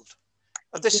world.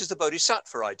 And this is the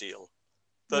Bodhisattva ideal,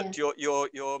 that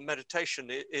your meditation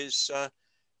is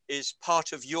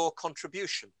part of your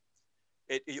contribution.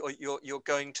 You're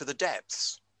going to the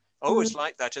depths. I always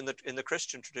like that in the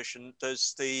Christian tradition.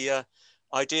 There's the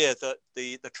idea that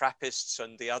the Trappists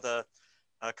and the other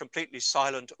completely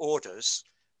silent orders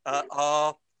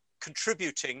are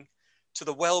contributing to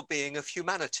the well-being of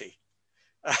humanity.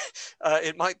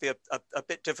 It might be a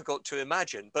bit difficult to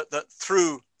imagine, but that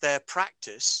through their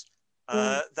practice,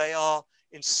 they are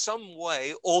in some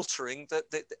way altering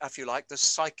if you like, the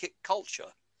psychic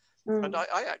culture. And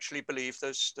I actually believe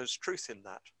there's truth in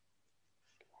that.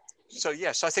 So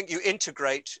yes, I think you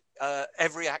integrate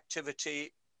every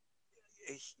activity,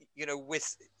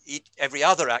 with every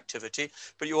other activity,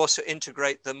 but you also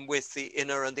integrate them with the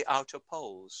inner and the outer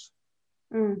poles.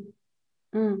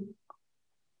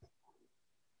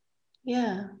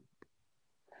 Yeah.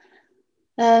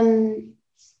 I'm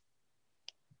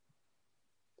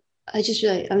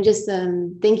just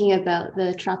thinking about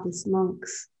the Trappist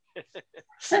monks.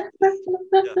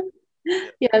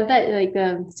 Yeah, I bet like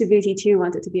Subhuti too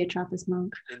wanted to be a Trappist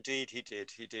monk. Indeed, he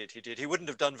did. He did. He did. He wouldn't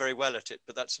have done very well at it,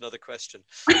 but that's another question.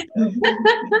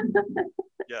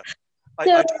 Yeah. I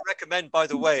do recommend, by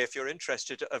the way, if you're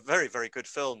interested, a very, very good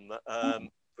film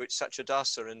which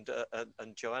Satyadasa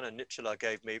and Joanna Nicola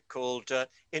gave me called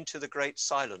Into the Great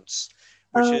Silence,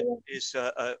 which is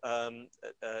an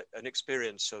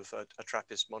experience of a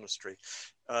Trappist monastery.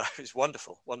 It's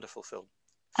wonderful, wonderful film.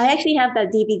 I actually have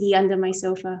that DVD under my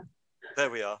sofa. There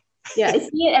we are. Yeah, I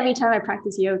see it every time I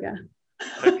practice yoga.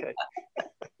 Okay.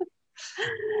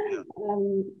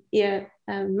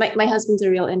 My husband's a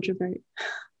real introvert.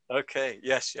 Okay.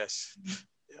 Yes. Yes.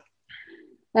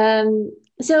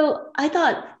 So I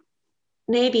thought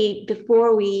maybe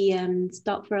before we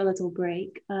stop for a little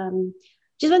break,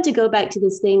 just want to go back to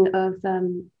this thing of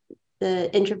the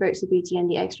introvert Subhuti and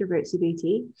the extrovert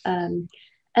Subhuti. And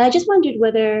I just wondered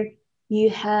whether you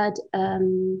had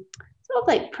sort of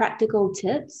like practical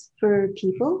tips for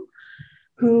people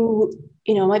who,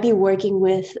 you know, might be working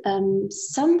with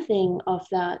something of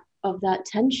that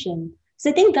tension. So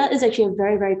I think that is actually a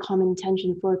very, very common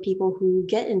tension for people who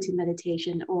get into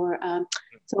meditation or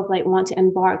sort of like want to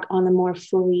embark on a more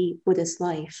fully Buddhist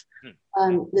life.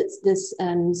 This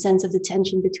sense of the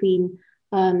tension between,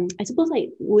 I suppose,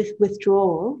 like with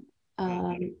withdrawal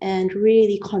and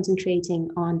really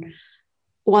concentrating on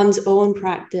one's own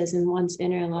practice and one's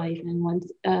inner life and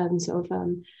one's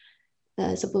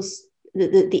suppose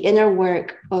the inner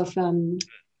work of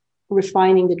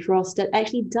refining the dross that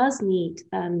actually does need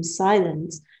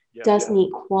silence, does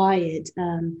need quiet,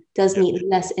 does need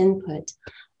less input,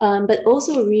 but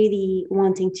also really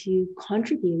wanting to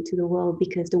contribute to the world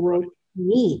because the world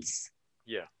needs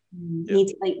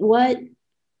needs like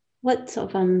what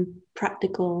sort of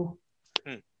practical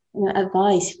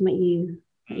advice might you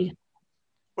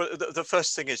Well, the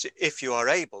first thing is, if you are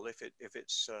able, if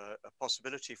it's a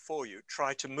possibility for you,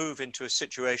 try to move into a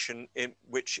situation in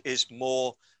which is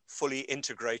more fully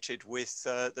integrated with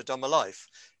the Dhamma life.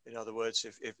 In other words,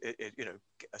 if you know,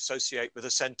 associate with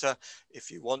a center,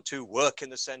 if you want to work in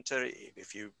the center,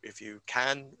 if you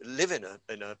can live in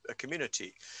a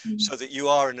community, so that you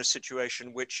are in a situation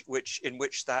in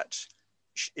which that.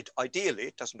 Ideally,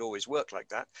 it doesn't always work like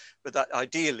that, but that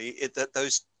ideally that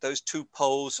those two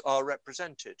poles are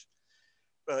represented.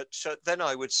 But then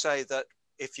I would say that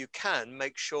if you can,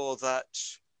 make sure that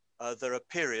there are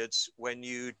periods when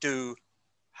you do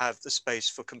have the space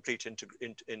for complete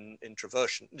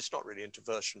introversion. It's not really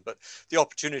introversion, but the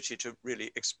opportunity to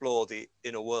really explore the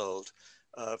inner world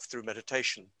through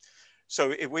meditation.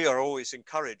 So we are always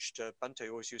encouraged, Bhante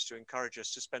always used to encourage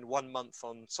us to spend 1 month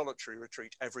on solitary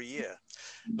retreat every year.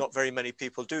 Not very many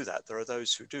people do that. There are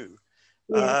those who do.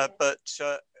 But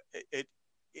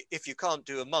if you can't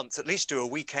do a month, at least do a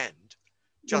weekend.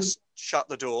 Just shut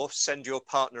the door, send your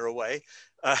partner away,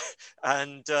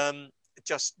 and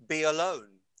just be alone,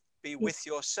 be with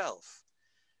yourself.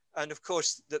 And of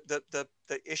course,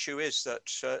 the issue is that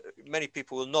many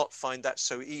people will not find that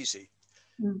so easy.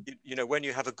 You know, when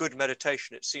you have a good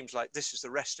meditation, it seems like this is the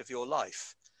rest of your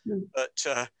life. But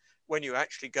when you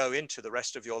actually go into the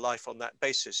rest of your life on that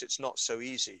basis, it's not so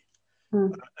easy.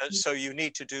 And so you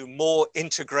need to do more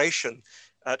integration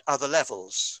at other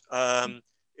levels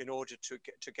in order to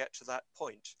get to that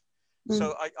point.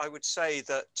 So I would say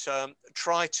that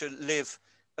try to live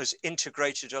as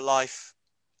integrated a life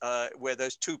where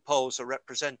those two poles are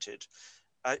represented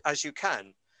as you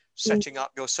can. Setting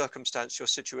up your circumstance, your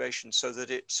situation, so that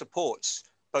it supports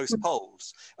both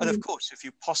poles. And of course, if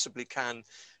you possibly can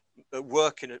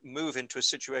move into a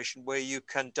situation where you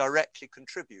can directly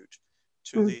contribute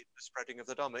to the spreading of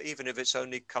the Dhamma, even if it's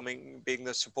only being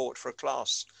the support for a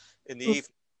class in the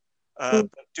evening. But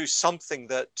do something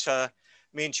that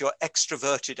means your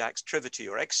extroverted activity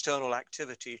or external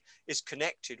activity is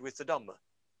connected with the Dhamma.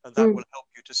 And that will help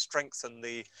you to strengthen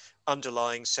the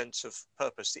underlying sense of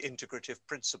purpose, the integrative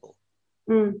principle.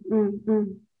 I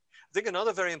think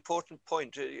another very important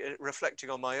point, reflecting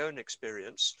on my own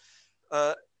experience,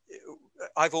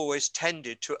 I've always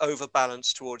tended to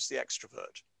overbalance towards the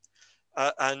extrovert.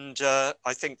 And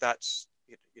I think that's,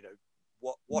 you know,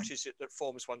 what is it that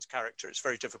forms one's character? It's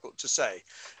very difficult to say.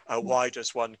 Why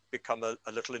does one become a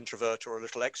little introvert or a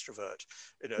little extrovert?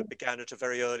 You know, it began at a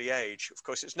very early age. Of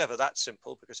course, it's never that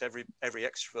simple because every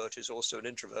extrovert is also an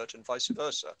introvert and vice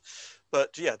versa.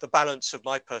 But yeah, the balance of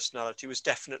my personality was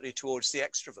definitely towards the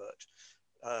extrovert,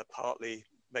 partly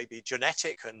maybe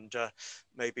genetic and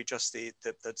maybe just the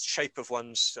shape of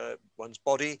one's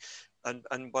body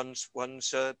and one's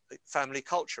family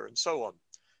culture and so on.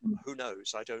 Who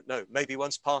knows? I don't know. Maybe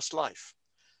one's past life.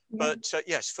 But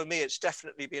yes, for me, it's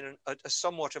definitely been a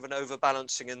somewhat of an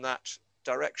overbalancing in that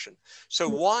direction. So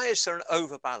why is there an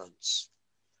overbalance?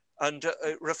 And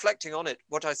reflecting on it,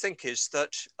 what I think is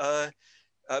that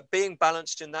being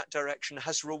balanced in that direction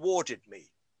has rewarded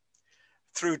me.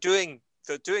 Through doing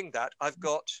that, I've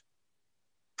got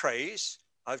praise,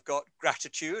 I've got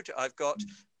gratitude, I've got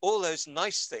all those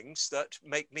nice things that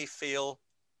make me feel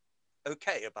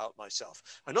okay about myself.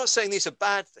 I'm not saying these are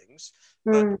bad things,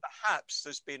 but perhaps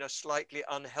there's been a slightly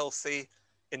unhealthy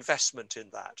investment in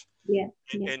that.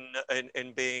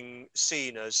 In being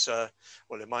seen as,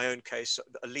 well, in my own case,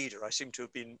 a leader. I seem to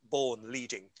have been born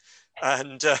leading,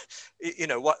 and you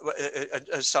know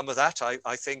some of that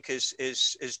I think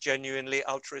is genuinely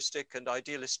altruistic and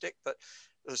idealistic, but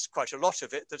there's quite a lot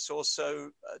of it that's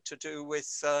also to do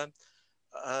with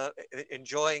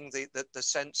enjoying the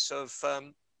sense of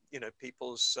you know,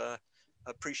 people's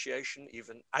appreciation,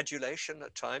 even adulation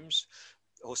at times.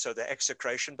 Also their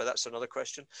execration, but that's another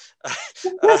question.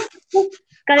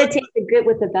 Gotta take the good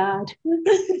with the bad.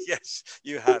 Yes,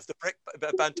 you have. The brick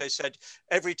Bante said,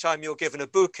 every time you're given a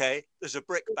bouquet, there's a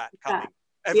brickbat coming.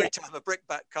 Every time a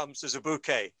brickbat comes, there's a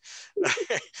bouquet.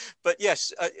 But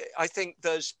yes, I think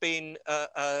there's been,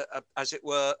 as it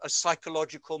were, a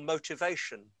psychological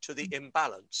motivation to the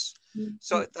imbalance.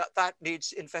 So that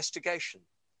needs investigation.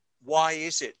 Why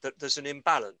is it that there's an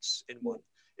imbalance in one?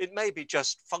 It may be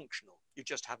just functional. You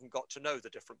just haven't got to know the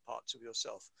different parts of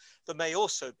yourself. There may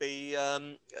also be,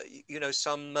 you know,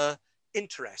 some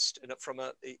interest in it from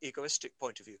an egoistic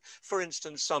point of view. For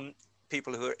instance, some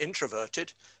people who are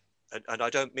introverted, and I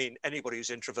don't mean anybody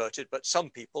who's introverted, but some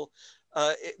people,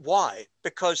 why?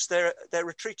 Because they're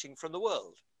retreating from the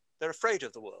world. They're afraid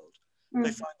of the world. They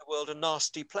find the world a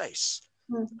nasty place.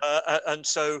 And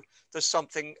so there's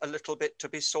something a little bit to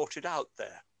be sorted out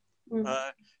there.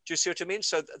 Do you see what I mean?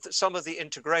 So some of the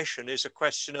integration is a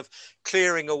question of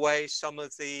clearing away some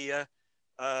of the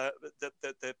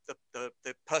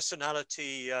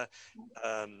personality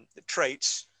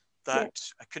traits that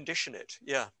condition it.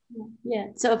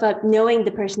 So about knowing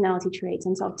the personality traits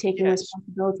and sort of taking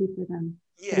responsibility for them.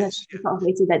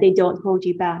 So that they don't hold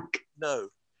you back. No,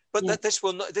 but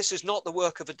this is not the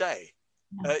work of a day.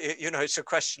 You know, it's a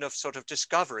question of sort of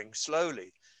discovering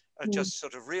slowly and just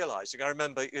sort of realizing. I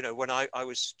remember, you know, when I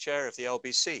was chair of the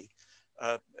LBC,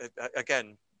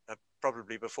 again,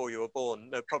 probably before you were born,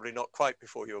 no, probably not quite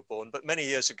before you were born, but many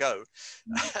years ago,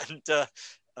 and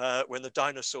when the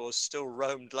dinosaurs still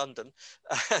roamed London.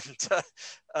 And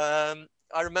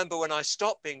I remember when I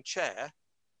stopped being chair,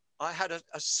 I had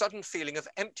a sudden feeling of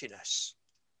emptiness.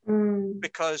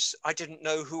 Because I didn't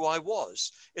know who I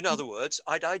was. In other words,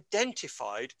 I'd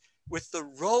identified with the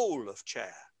role of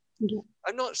chair.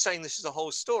 I'm not saying this is the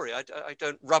whole story. I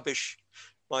don't rubbish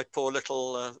my poor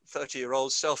little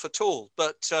 30-year-old self at all.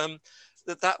 But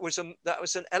that was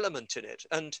an element in it.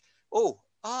 And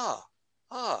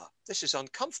this is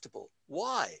uncomfortable.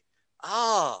 Why?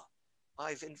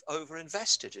 I've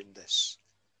over-invested in this.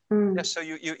 So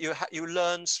you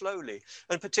learn slowly,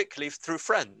 and particularly through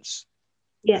friends.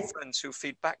 Friends who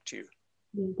feed back to you.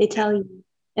 They tell you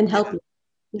and help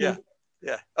you.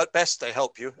 At best they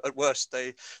help you. At worst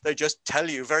they just tell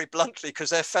you very bluntly because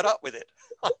they're fed up with it.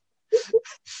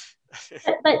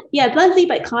 but bluntly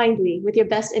but kindly, with your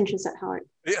best interests at heart.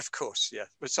 Yeah, of course,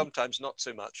 but sometimes not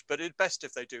so much. But it's best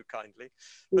if they do kindly.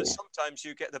 But sometimes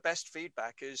you get the best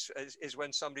feedback is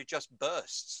when somebody just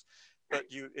bursts. But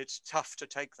it's tough to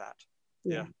take that.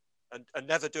 And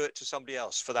never do it to somebody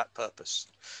else for that purpose.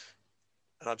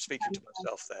 And I'm speaking to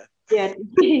myself there.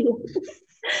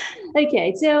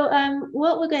 Okay, so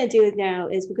what we're going to do now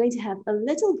is we're going to have a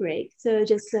little break. So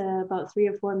just about 3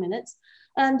 or 4 minutes.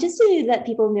 Just to let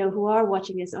people know who are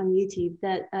watching us on YouTube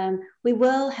that we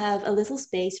will have a little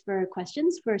space for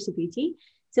questions for Subhuti.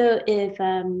 So if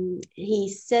he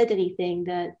said anything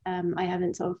that I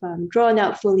haven't sort of drawn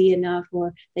out fully enough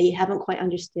or that you haven't quite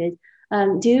understood,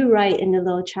 do write in the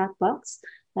little chat box.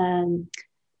 And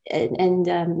you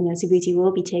know, Subhuti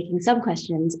will be taking some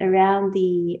questions around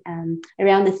the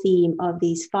theme of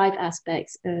these 5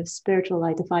 aspects of spiritual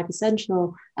life, the 5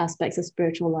 essential aspects of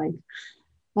spiritual life,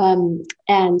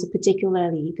 and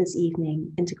particularly this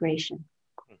evening, integration.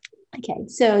 Okay,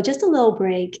 so just a little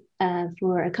break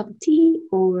for a cup of tea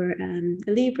or a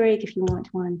loo break if you want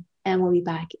one, and we'll be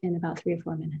back in about 3 or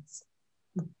 4 minutes.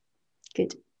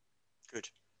 Good.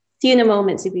 See you in a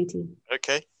moment, Subhuti.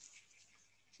 Okay.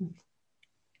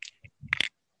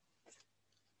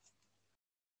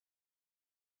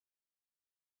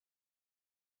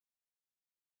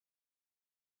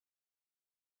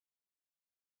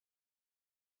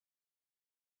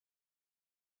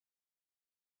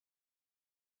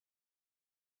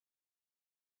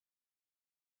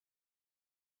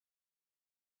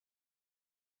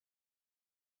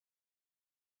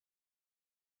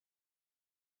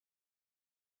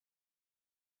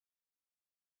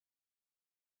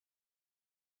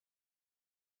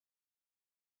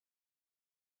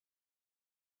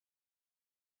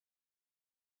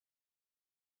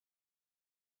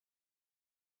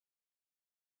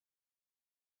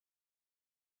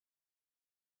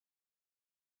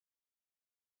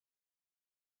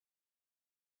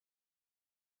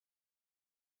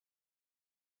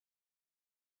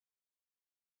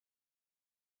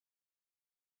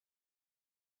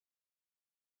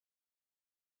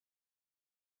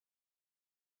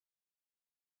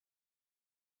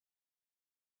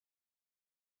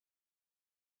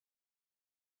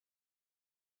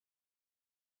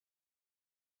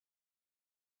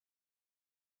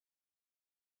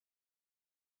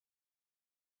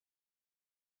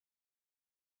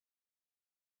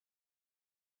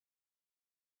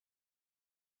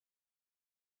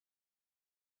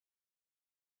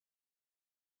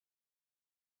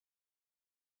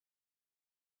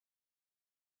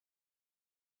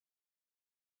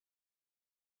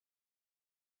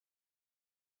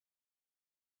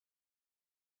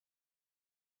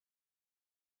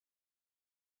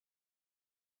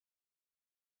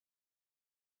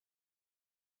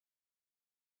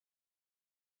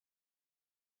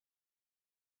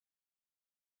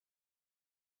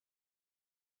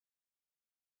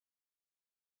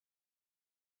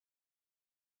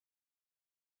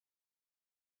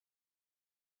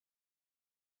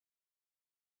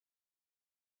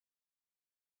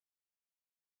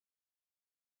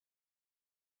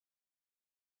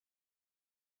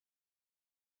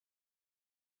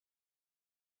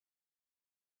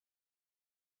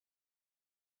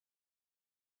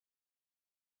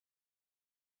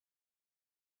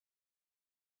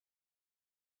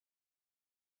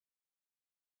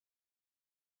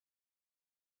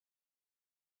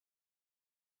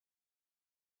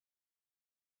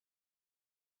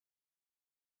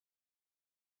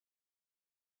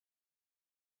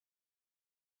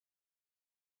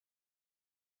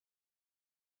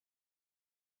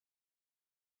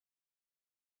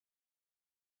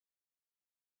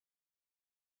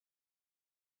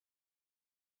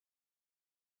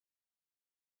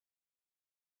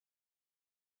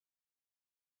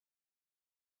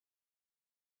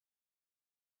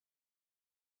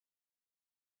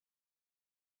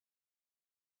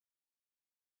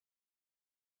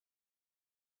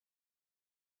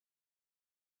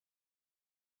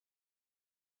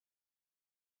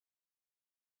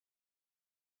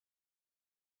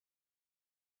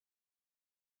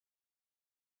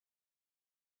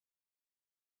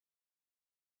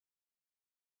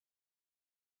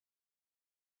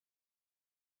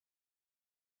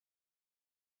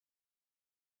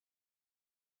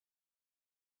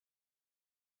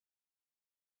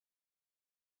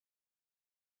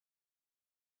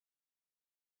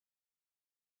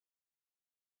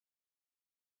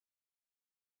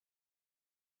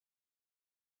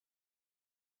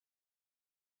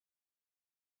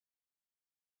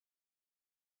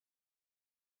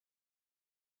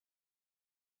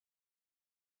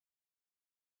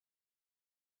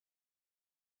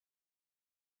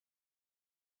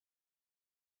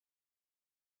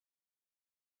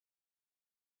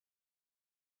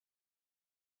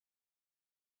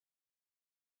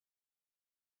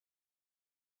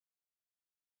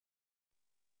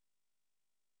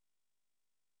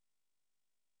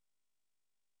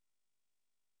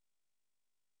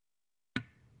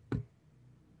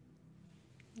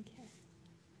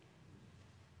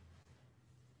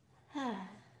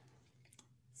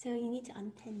 So you need to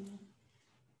unpin me.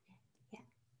 Yeah.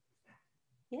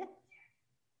 Yeah.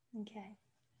 Okay.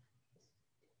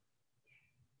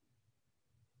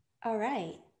 All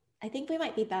right. I think we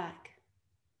might be back.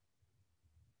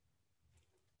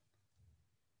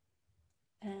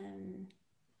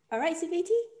 All right, Subhuti?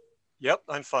 Yep,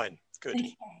 I'm fine. Good.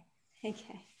 Okay.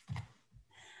 Okay.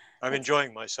 I'm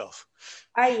enjoying myself.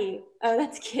 Are you? Oh,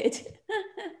 that's good.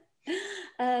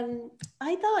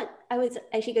 I thought I was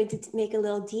actually going to make a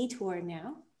little detour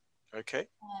now. Okay.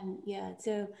 Yeah,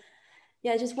 so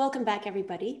yeah, just welcome back,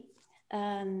 everybody.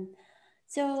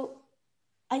 So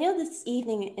I know this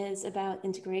evening is about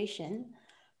integration,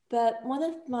 but one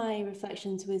of my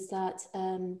reflections was that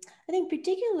I think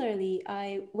particularly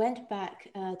I went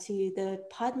back to the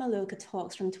Padmaloka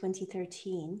talks from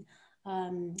 2013,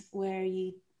 where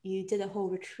you did a whole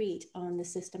retreat on the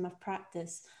system of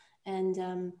practice.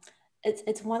 And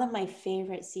it's one of my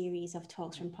favorite series of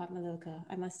talks from Padmaloka,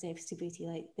 I must say, Subhuti.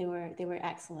 Like they were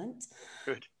excellent.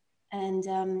 Good.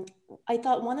 And I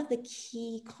thought one of the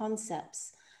key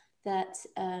concepts that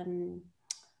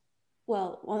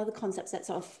one of the concepts that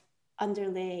sort of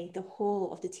underlay the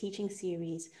whole of the teaching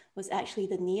series was actually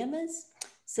the niyamas,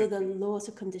 so the laws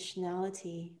of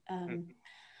conditionality. And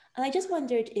I just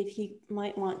wondered if you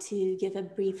might want to give a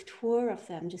brief tour of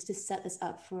them just to set us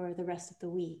up for the rest of the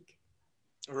week.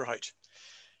 Right.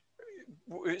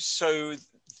 So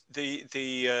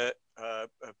the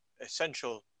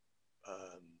essential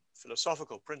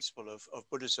philosophical principle of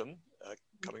Buddhism,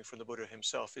 coming from the Buddha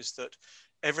himself, is that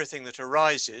everything that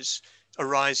arises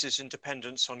in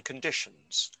dependence on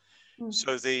conditions.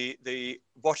 So the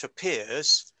what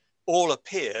appears all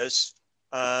appears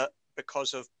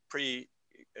because of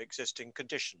pre-existing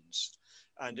conditions,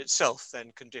 and itself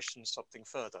then conditions something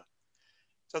further.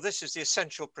 So this is the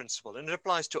essential principle, and it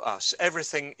applies to us.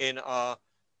 Everything in our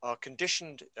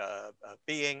conditioned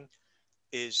being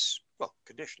is, well,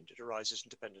 conditioned. It arises in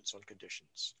dependence on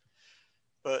conditions.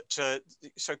 But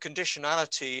so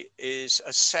conditionality is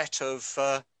a set of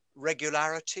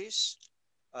regularities,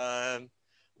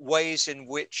 ways in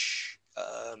which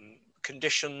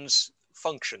conditions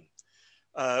function.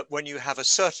 When you have a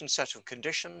certain set of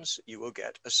conditions, you will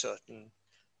get a certain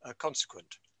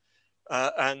consequent.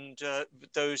 And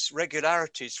those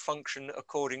regularities function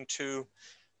according to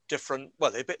different,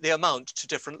 well, they amount to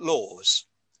different laws.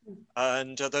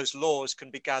 And those laws can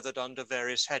be gathered under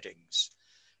various headings.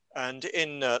 And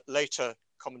in later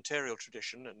commentarial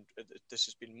tradition, and this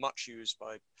has been much used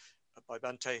by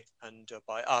Bhante and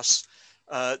by us,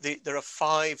 there are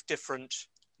 5 different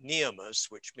niyamas,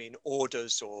 which mean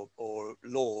orders or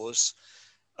laws.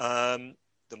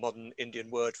 The modern Indian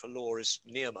word for law is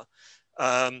niyama.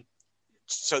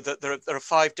 So that there are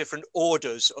 5 different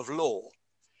orders of law.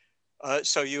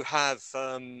 So you have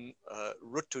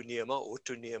Rutu Niyama,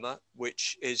 Utu Niyama,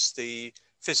 which is the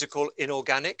physical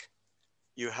inorganic.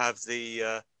 You have the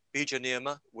Bija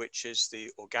Niyama, which is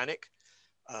the organic.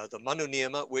 The Manu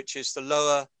Niyama, which is the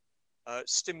lower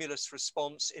stimulus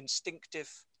response,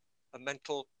 instinctive, a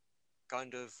mental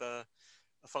kind of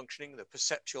functioning, the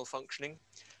perceptual functioning.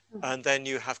 And then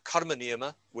you have Karma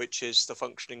Niyama, which is the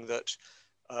functioning that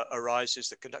arises,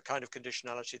 the kind of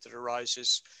conditionality that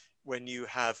arises when you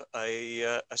have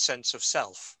a sense of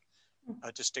self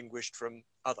distinguished from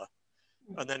other.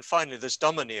 And then finally, there's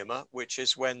Dhamma Niyama, which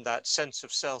is when that sense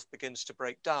of self begins to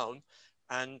break down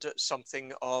and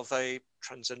something of a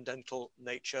transcendental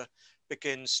nature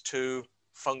begins to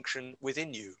function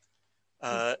within you.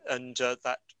 And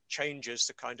that changes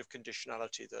the kind of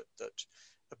conditionality that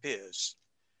appears.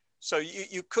 So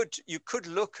you could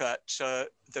look at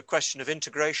the question of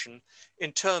integration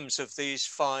in terms of these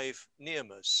 5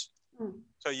 niyamas.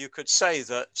 So you could say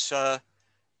that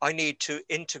I need to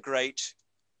integrate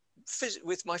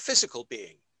with my physical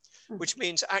being, which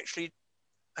means actually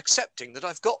accepting that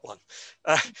I've got one,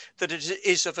 that it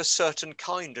is of a certain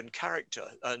kind and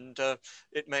character, and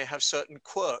it may have certain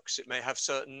quirks, it may have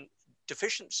certain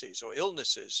deficiencies or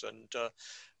illnesses, and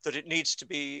that it needs to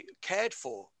be cared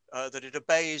for, that it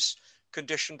obeys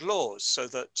conditioned laws, so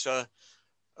that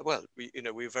well,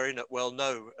 we very well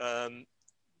know,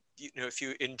 if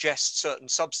you ingest certain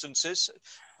substances,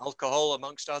 alcohol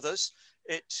amongst others,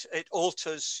 it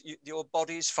alters your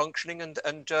body's functioning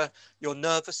and your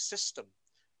nervous system,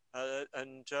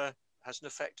 and has an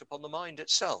effect upon the mind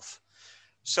itself.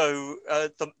 So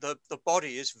the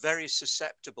body is very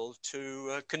susceptible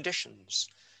to conditions.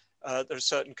 There are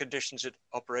certain conditions it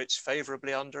operates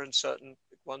favorably under and certain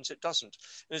ones it doesn't.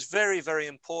 And it's very, very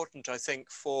important, I think,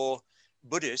 for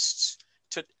Buddhists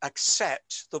to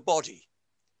accept the body.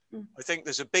 I think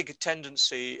there's a big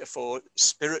tendency for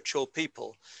spiritual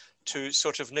people to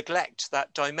sort of neglect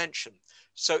that dimension.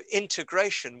 So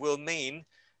integration will mean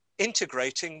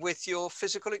integrating with your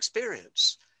physical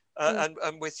experience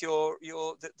and with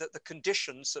the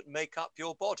conditions that make up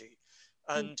your body,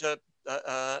 and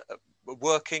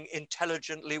working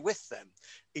intelligently with them,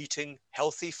 eating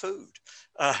healthy food,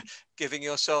 giving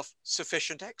yourself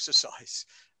sufficient exercise.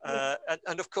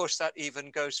 And of course, that even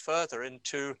goes further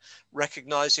into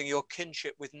recognizing your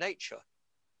kinship with nature,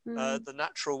 the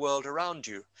natural world around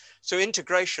you. So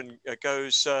integration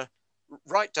goes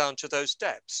right down to those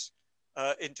depths.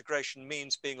 Integration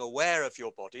means being aware of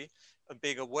your body and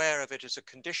being aware of it as a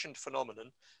conditioned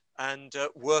phenomenon, and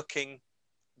working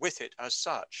with it as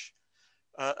such.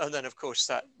 And then, of course,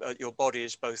 that your body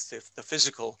is both the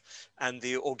physical and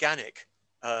the organic.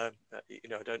 I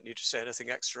don't need to say anything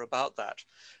extra about that.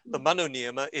 The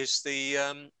manoniyama is the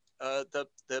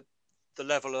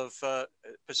level of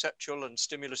perceptual and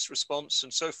stimulus response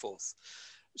and so forth.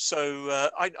 So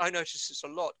I notice this a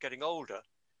lot getting older,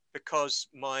 because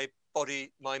my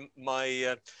body,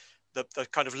 the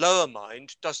kind of lower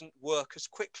mind doesn't work as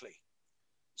quickly.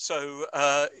 So,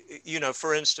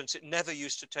 for instance, it never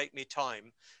used to take me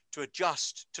time to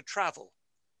adjust to travel,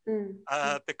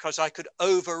 because I could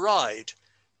override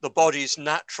the body's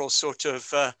natural sort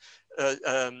of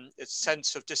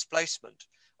sense of displacement.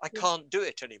 I can't do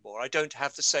it anymore. I don't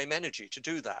have the same energy to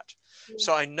do that.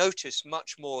 So I notice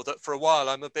much more that for a while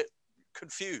I'm a bit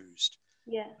confused.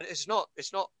 It's not,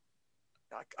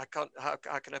 I can't, how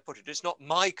can I put it? It's not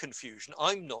my confusion.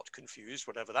 I'm not confused,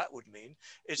 whatever that would mean.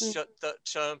 It's just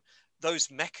that those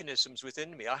mechanisms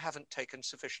within me, I haven't taken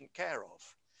sufficient care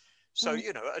of. So,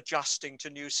 adjusting to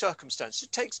new circumstances,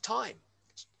 it takes time.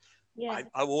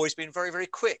 I've always been very, very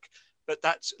quick, but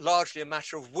that's largely a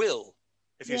matter of will,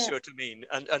 if you see what I mean.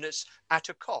 And it's at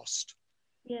a cost.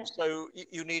 So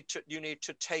you need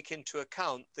to take into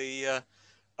account the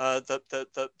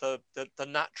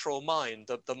natural mind,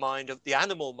 the mind of the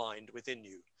animal mind within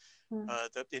you,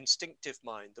 the instinctive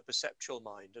mind, the perceptual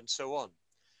mind, and so on.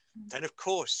 Then, of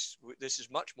course, this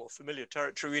is much more familiar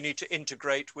territory. We need to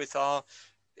integrate with our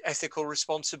ethical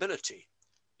responsibility.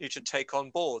 We need to take on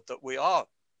board that we are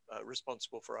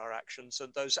responsible for our actions,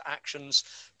 and those actions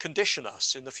condition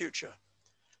us in the future.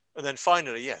 And then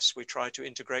finally, yes, we try to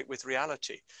integrate with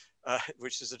reality,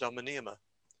 which is the Dhamma niyama.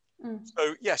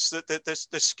 So yes,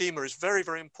 the schema is very,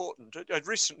 very important. I'd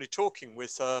recently talking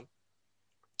with a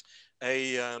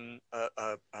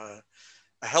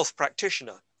health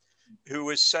practitioner who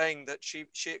was saying that she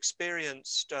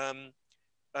experienced the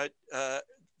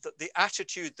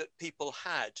attitude that people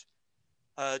had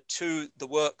to the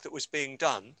work that was being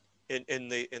done in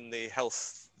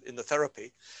the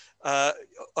therapy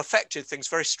affected things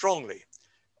very strongly.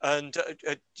 And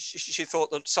she thought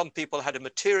that some people had a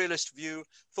materialist view,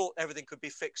 thought everything could be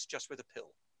fixed just with a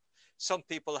pill. Some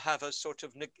people have a sort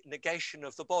of negation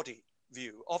of the body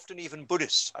view. Often even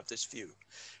Buddhists have this view.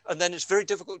 And then it's very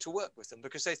difficult to work with them,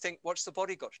 because they think, what's the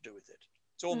body got to do with it?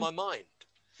 It's all my mind.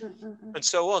 And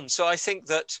so on. So I think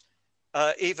that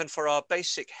even for our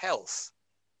basic health,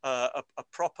 a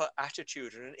proper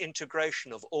attitude and an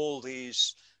integration of all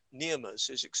these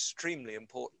niyamas is extremely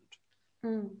important.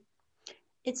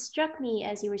 It struck me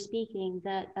as you were speaking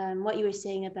that what you were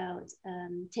saying about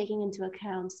taking into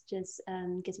account just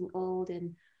getting old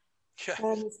and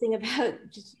this thing about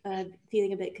just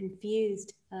feeling a bit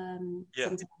confused,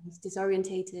 sometimes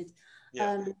disorientated,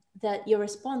 that your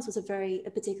response was a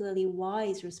particularly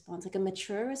wise response, like a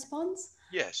mature response.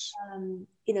 Yes.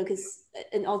 Because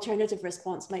an alternative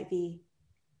response might be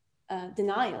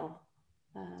denial.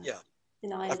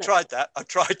 Denial. I've tried that.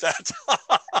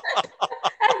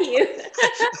 Have you?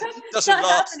 Doesn't not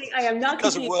last. Happening. I am not. It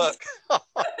doesn't work.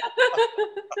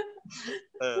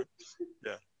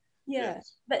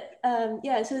 Yes. But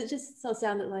so it just so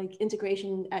sounded like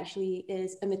integration actually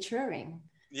is a maturing.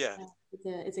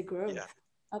 It's a growth.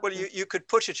 Well, you could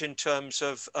put it in terms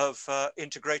of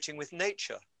integrating with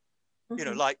nature.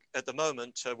 Like at the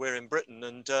moment we're in Britain,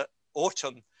 and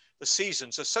autumn, the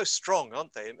seasons are so strong,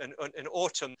 aren't they? And in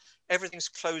autumn, everything's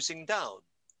closing down,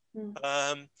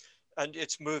 and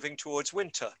it's moving towards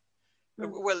winter.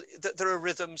 Well, there are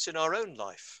rhythms in our own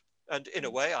life, and in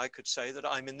a way, I could say that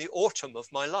I'm in the autumn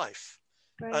of my life,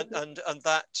 and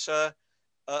that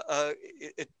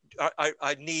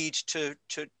I need to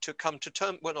come to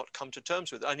terms. Well, not come to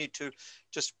terms with it. I need to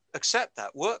just accept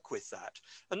that, work with that,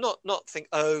 and not think,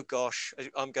 oh gosh,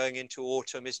 I'm going into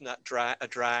autumn. Isn't that a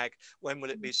drag? When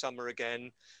will it be summer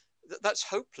again? That's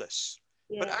hopeless.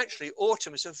 But actually,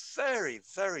 autumn is a very,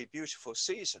 very beautiful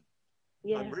season.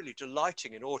 I'm really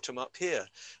delighting in autumn up here.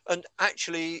 And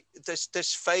actually,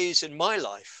 this phase in my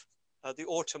life the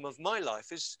autumn of my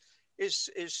life is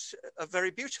a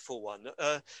very beautiful one,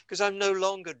 because I'm no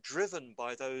longer driven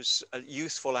by those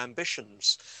youthful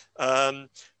ambitions, and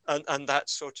that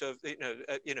sort of,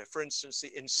 for instance,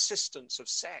 the insistence of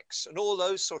sex and all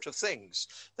those sort of things.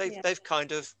 They've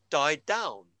kind of died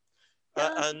down,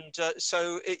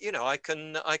 so I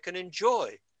can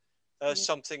enjoy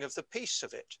something of the peace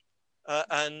of it,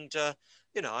 and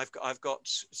I've got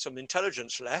some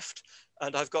intelligence left,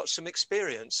 and I've got some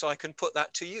experience, so I can put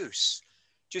that to use.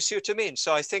 Do you see what I mean?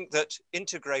 So I think that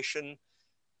integration,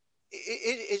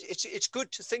 it's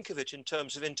good to think of it in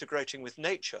terms of integrating with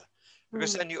nature,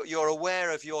 because then you're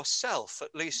aware of yourself,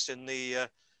 at least in the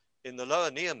lower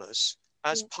niyamas,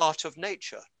 as part of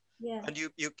nature, and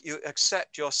you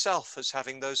accept yourself as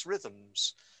having those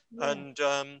rhythms, and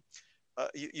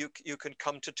you can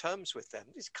come to terms with them.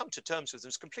 Come to terms with them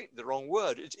is completely the wrong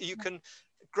word. You can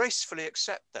gracefully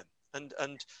accept them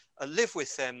and live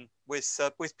with them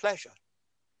with pleasure.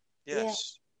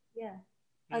 Yes. Yeah.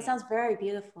 That sounds very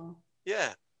beautiful.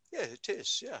 Yeah, it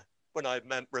is. Yeah, when I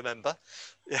remember.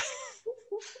 Yeah.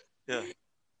 Yeah.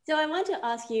 So I want to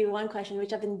ask you one question,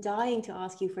 which I've been dying to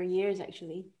ask you for years,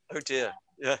 actually. Oh dear.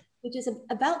 Yeah. Which is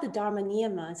about the Dharma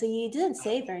Niyama. So you didn't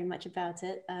say very much about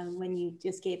it when you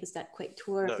just gave us that quick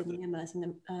tour of the niyamas.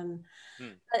 And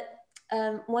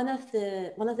but one of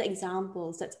the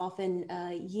examples that's often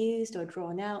used or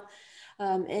drawn out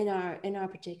in our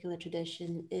particular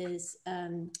tradition is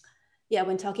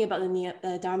when talking about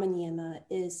the Dharma Niyama,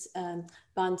 is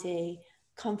Bhante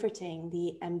comforting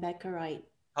the Ambedkarite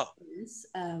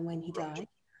when he died.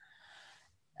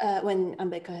 When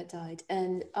Ambedkar had died.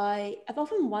 And I've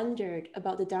often wondered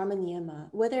about the Dharma Niyama,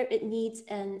 whether it needs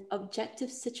an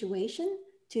objective situation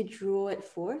to draw it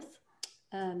forth.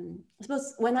 I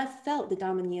suppose when I felt the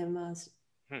Dharma Niyamas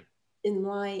in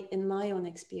my own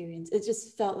experience, it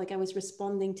just felt like I was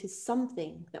responding to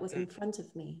something that was in front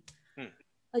of me.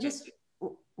 I just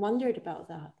wondered about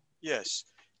that. Yes.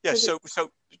 Yes.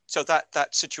 So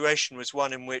that situation was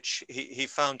one in which he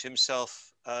found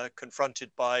himself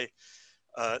confronted by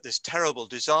this terrible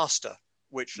disaster,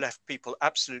 which left people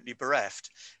absolutely bereft.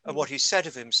 And what he said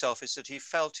of himself is that he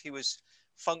felt he was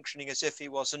functioning as if he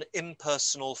was an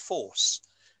impersonal force.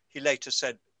 He later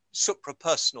said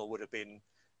suprapersonal would have been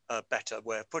a better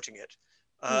way of putting it,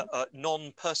 a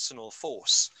non-personal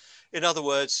force. In other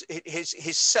words,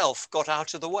 his self got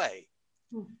out of the way.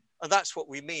 And that's what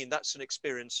we mean. That's an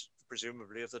experience,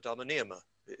 presumably, of the Dharma Niyama.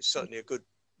 It's certainly a good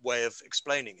way of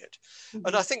explaining it.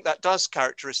 And I think that does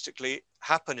characteristically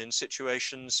happen in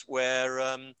situations where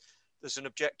there's an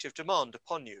objective demand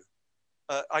upon you.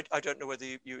 I don't know whether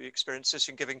you experience this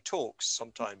in giving talks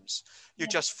sometimes. You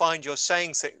just find you're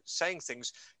saying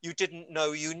things you didn't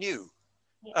know you knew,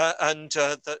 and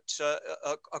that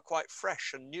are quite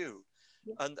fresh and new.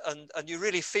 And you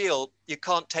really feel you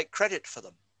can't take credit for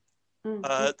them.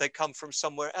 They come from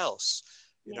somewhere else.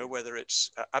 You know, whether it's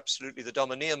absolutely the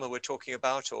Dhamma Niyama we're talking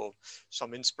about, or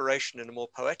some inspiration in a more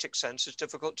poetic sense, is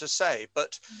difficult to say.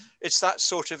 But it's that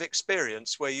sort of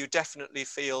experience where you definitely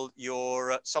feel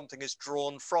something is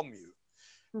drawn from you.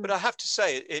 But I have to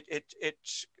say,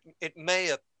 it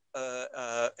may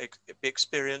be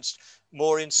experienced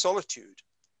more in solitude.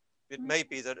 It may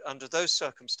be that under those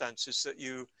circumstances that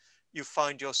you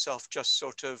find yourself just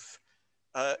sort of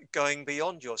going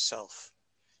beyond yourself.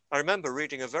 I remember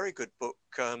reading a very good book.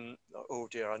 Oh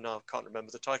dear, I now can't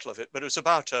remember the title of it, but it was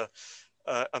about a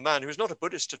man who was not a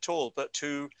Buddhist at all, but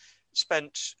who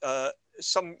spent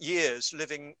some years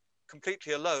living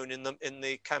completely alone in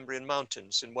the Cambrian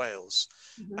Mountains in Wales.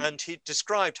 And he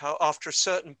described how after a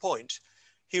certain point,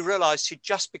 he realized he'd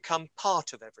just become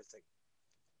part of everything.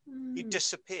 He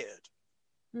disappeared.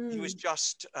 He was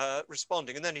just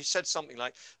responding. And then he said something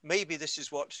like, maybe this is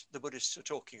what the Buddhists are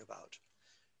talking about.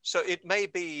 So it may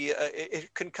be,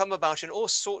 it can come about in all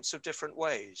sorts of different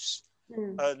ways.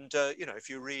 And, if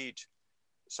you read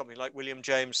something like William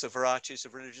James, The Varieties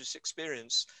of Religious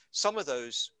Experience, some of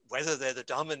those, whether they're the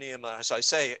Dhamma Niyama, as I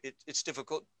say, it's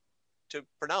difficult to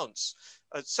pronounce.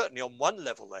 Certainly on one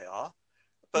level they are,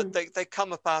 but they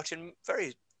come about in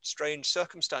very strange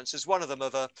circumstances. One of them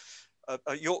of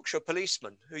a Yorkshire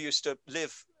policeman who used to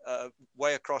live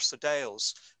way across the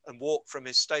Dales and walk from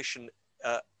his station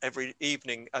every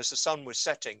evening as the sun was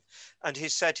setting. And he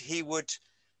said he would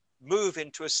move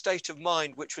into a state of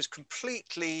mind which was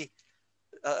completely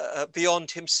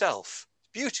beyond himself.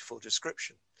 Beautiful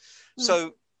description.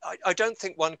 So I don't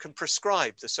think one can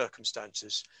prescribe the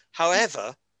circumstances.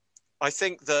 However, I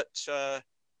think that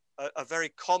a very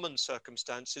common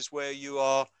circumstance is where you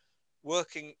are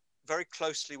working very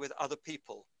closely with other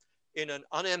people in an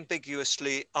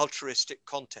unambiguously altruistic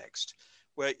context,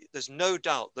 where there's no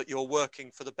doubt that you're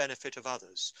working for the benefit of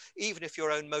others, even if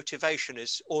your own motivation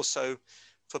is also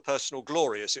for personal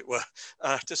glory, as it were,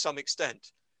 to some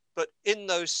extent. But in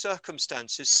those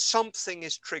circumstances, something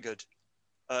is triggered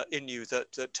in you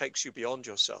that takes you beyond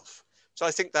yourself. So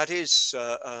I think that is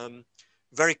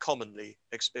very commonly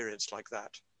experienced like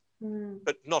that,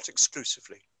 but not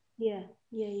exclusively. Yeah,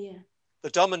 yeah, yeah. The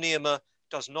Dhamma Niyama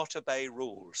does not obey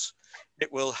rules.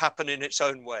 It will happen in its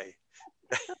own way.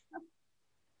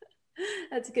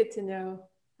 That's good to know.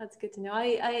 That's good to know.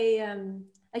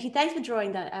 Actually, thanks for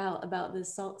drawing that out about the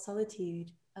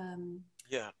solitude.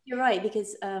 Yeah, you're right,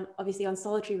 because obviously on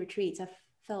solitary retreats, I've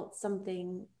felt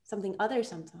something other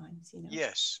sometimes.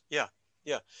 Yes, yeah,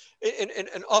 yeah,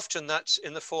 and often that's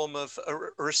in the form of a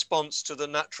response to the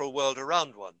natural world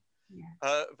around one.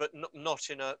 Yeah. But not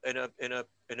in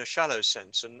a shallow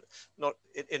sense, and not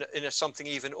in a something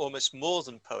even almost more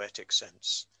than poetic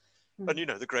sense. And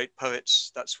the great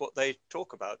poets, that's what they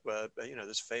talk about. Where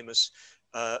there's famous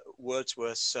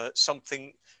Wordsworth's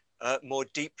something more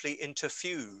deeply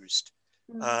interfused,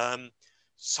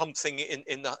 something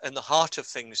in the heart of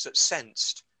things that's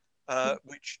sensed,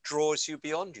 which draws you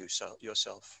beyond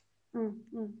yourself.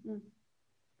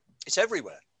 It's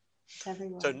everywhere.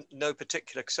 Everyone. So no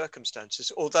particular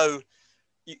circumstances, although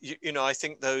I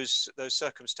think those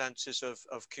circumstances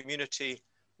of community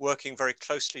working very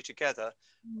closely together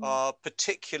are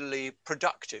particularly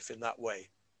productive in that way.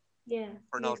 Yeah.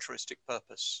 For an altruistic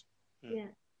purpose. Yeah.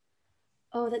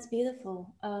 Oh, that's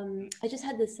beautiful. I just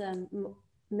had this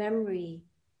memory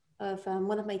of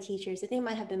one of my teachers. I think it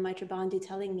might have been Maitra Bandhu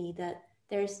telling me that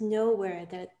there's nowhere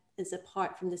that is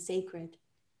apart from the sacred.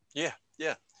 Yeah,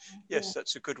 yeah. Yes,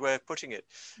 that's a good way of putting it.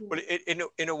 Well,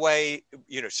 in a way,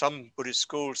 some Buddhist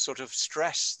schools sort of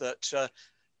stress that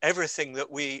everything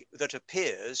that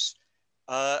appears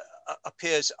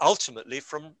appears ultimately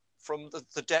from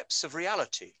the depths of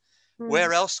reality.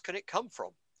 Where else can it come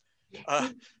from?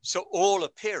 So all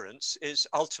appearance is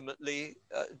ultimately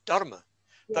Dharma.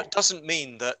 That doesn't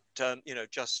mean that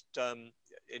just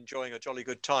enjoying a jolly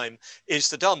good time is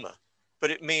the Dhamma,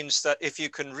 but it means that if you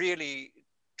can really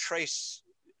trace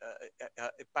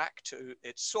back to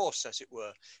its source, as it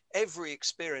were, every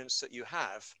experience that you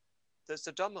have, there's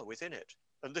the Dhamma within it,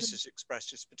 and this is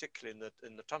expressed particularly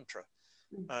in the Tantra,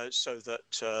 so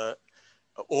that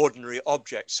ordinary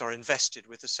objects are invested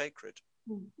with the sacred.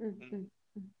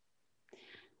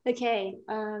 Okay.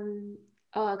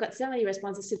 I got so many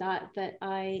responses to that, but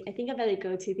I think I better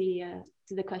go to the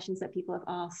questions that people have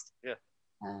asked. Yeah.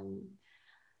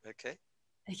 Okay.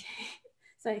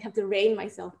 So I have to rein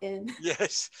myself in.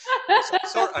 Yes.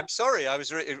 I'm sorry. I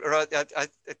was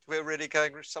we're really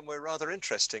going somewhere rather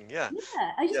interesting. Yeah.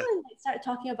 Yeah. I just want to start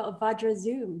talking about Vajra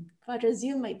Zoom. Vajra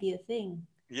Zoom might be a thing.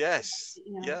 Yes.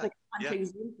 Like a tantric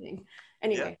Zoom thing.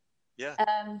 Anyway. Yeah.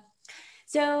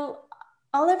 So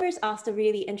Oliver's asked a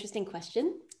really interesting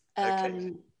question.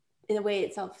 Okay. In a way,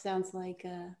 itself sounds like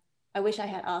I wish I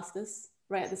had asked this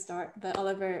right at the start, but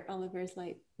Oliver's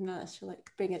like, no, she'll like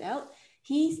bring it out.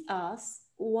 He's asked,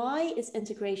 why is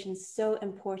integration so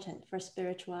important for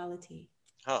spirituality?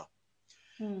 Well,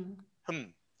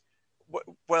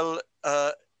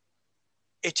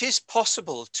 it is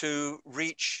possible to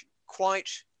reach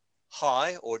quite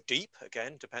high or deep,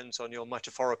 again, depends on your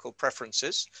metaphorical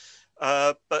preferences,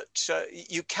 but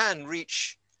you can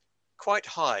reach quite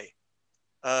high.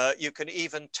 You can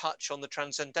even touch on the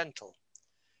transcendental.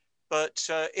 But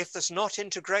if there's not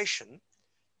integration,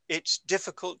 it's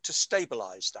difficult to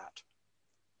stabilize that.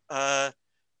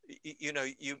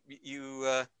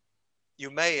 You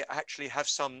may actually have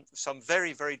some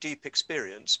very, very deep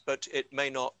experience, but it may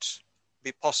not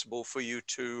be possible for you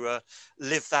to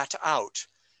live that out,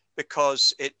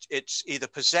 because it's either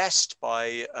possessed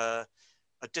by a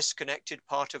disconnected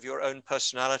part of your own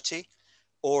personality,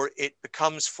 or it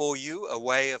becomes for you a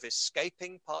way of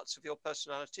escaping parts of your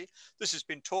personality. This has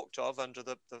been talked of under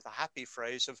the happy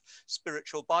phrase of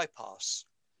spiritual bypass.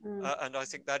 And I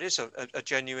think that is a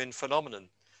genuine phenomenon.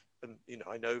 And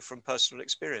I know from personal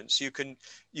experience, you can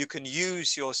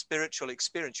use your spiritual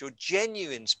experience, your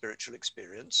genuine spiritual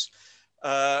experience,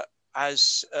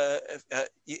 as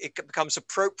it becomes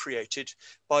appropriated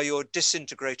by your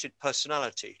disintegrated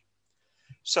personality.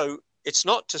 So it's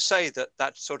not to say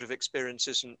that sort of experience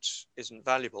isn't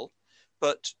valuable,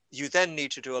 but you then need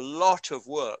to do a lot of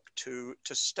work to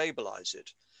stabilize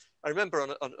it. I remember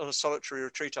on a solitary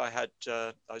retreat I had,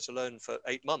 I was alone for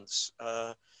 8 months,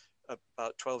 about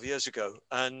 12 years ago,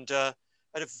 and had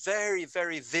a very,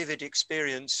 very vivid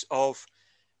experience of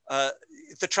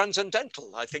the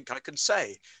transcendental, I think I can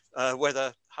say,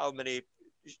 whether how many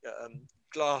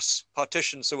glass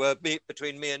partitions there were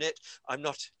between me and it, I'm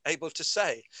not able to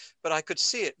say, but I could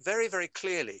see it very, very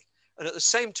clearly. And at the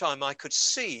same time, I could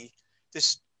see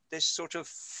this sort of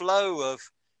flow of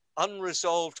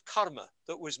unresolved karma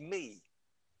that was me.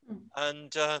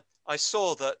 And I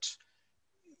saw that,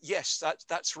 yes,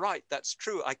 that's right, that's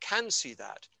true, I can see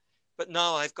that. But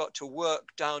now I've got to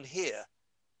work down here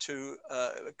to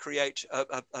create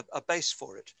a base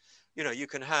for it. You know, you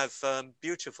can have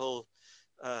beautiful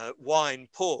wine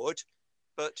poured,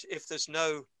 but if there's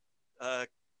no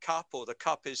cup, or the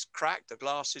cup is cracked, the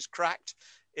glass is cracked,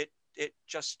 it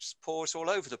just pours all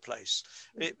over the place.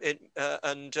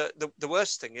 The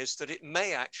worst thing is that it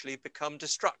may actually become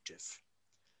destructive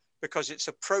because it's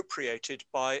appropriated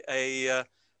by a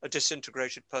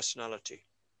disintegrated personality.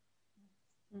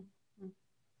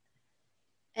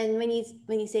 And when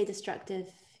you say destructive,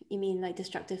 you mean like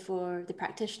destructive for the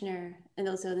practitioner and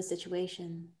also the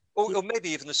situation? Or maybe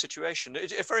even the situation.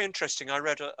 It's very interesting. I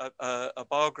read a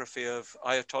biography of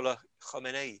Ayatollah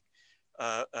Khamenei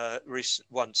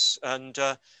once, and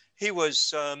he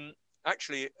was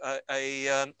actually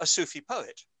a Sufi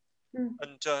poet.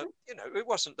 And, you know, it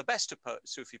wasn't the best of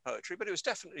Sufi poetry, but it was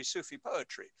definitely Sufi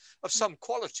poetry of some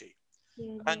quality.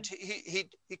 And he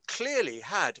clearly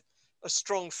had a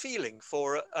strong feeling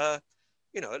for,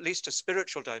 you know, at least a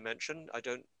spiritual dimension. I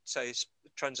don't say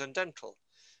transcendental,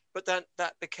 but then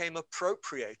that became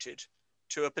appropriated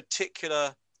to a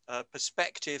particular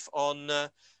perspective on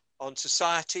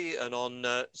society and on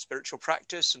spiritual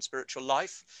practice and spiritual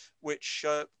life, which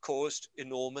caused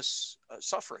enormous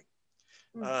suffering.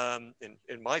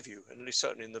 In my view, and at least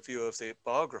certainly in the view of the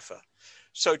biographer.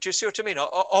 So do you see what I mean?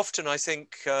 Often I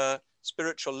think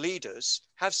spiritual leaders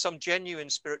have some genuine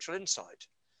spiritual insight.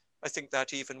 I think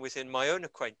that even within my own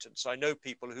acquaintance, I know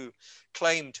people who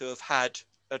claim to have had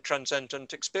a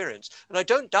transcendent experience, and I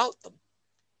don't doubt them.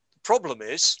 The problem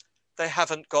is they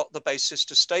haven't got the basis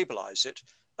to stabilize it,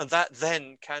 and that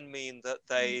then can mean that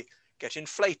they get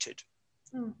inflated.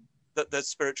 That the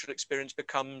spiritual experience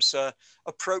becomes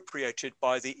appropriated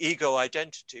by the ego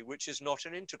identity, which is not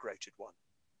an integrated one.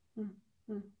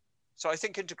 So I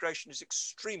think integration is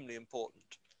extremely important.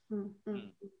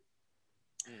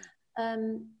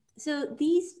 So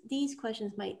these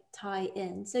questions might tie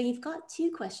in. So you've got two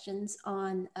questions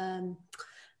on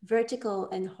vertical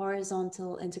and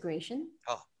horizontal integration.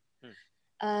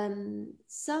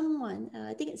 Someone,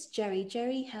 I think it's Jerry.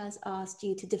 Jerry has asked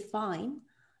you to define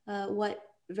what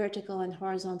vertical and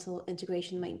horizontal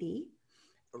integration might be.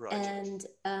 Right. And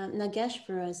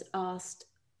Nageshwara has asked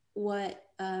what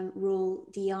role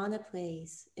dhyana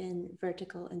plays in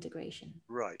vertical integration.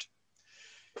 Right.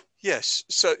 Yes.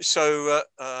 So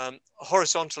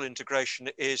horizontal integration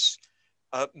is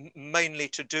mainly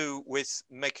to do with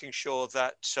making sure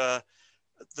that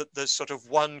there's sort of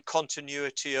one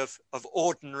continuity of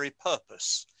ordinary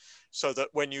purpose, so that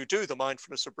when you do the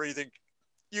mindfulness of breathing,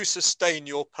 you sustain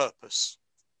your purpose.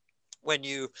 When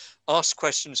you ask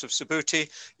questions of Subhuti,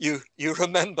 you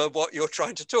remember what you're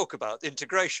trying to talk about,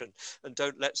 integration, and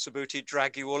don't let Subhuti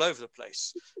drag you all over the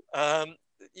place.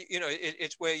 You know,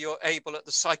 it's where you're able at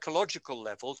the psychological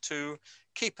level to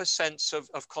keep a sense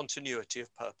of continuity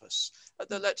of purpose.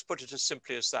 Let's put it as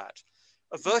simply as that.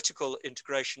 A vertical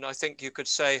integration, I think you could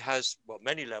say, has, well,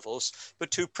 many levels,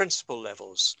 but two principal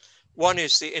levels. One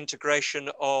is the integration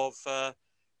of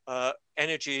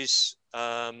energies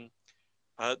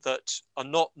that are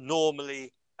not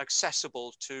normally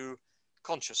accessible to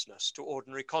consciousness, to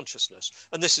ordinary consciousness.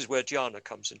 And this is where dhyana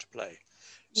comes into play.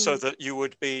 So that you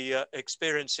would be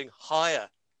experiencing higher,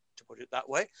 to put it that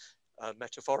way,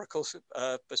 metaphorical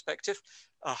perspective,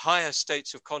 higher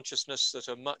states of consciousness that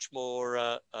are much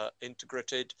more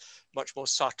integrated, much more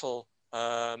subtle,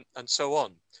 and so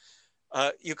on.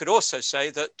 You could also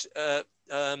say that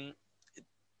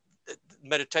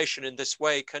meditation in this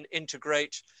way can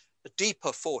integrate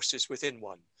deeper forces within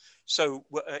one. So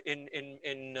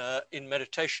in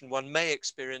meditation, one may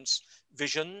experience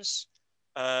visions,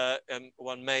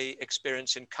 one may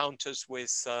experience encounters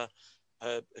with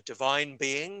divine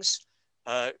beings.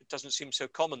 It doesn't seem so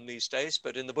common these days,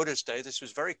 but in the Buddha's day, this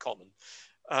was very common.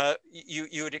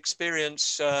 You would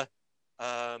experience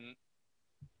a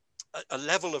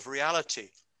level of reality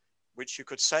which you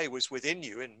could say was within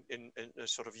you in a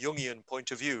sort of Jungian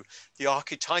point of view, the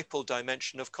archetypal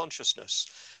dimension of consciousness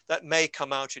that may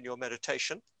come out in your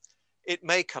meditation. It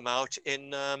may come out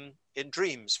in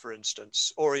dreams, for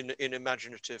instance, or in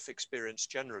imaginative experience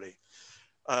generally.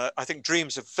 I think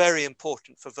dreams are very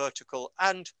important for vertical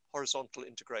and horizontal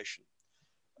integration.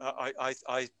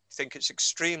 I think it's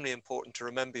extremely important to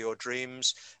remember your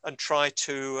dreams and try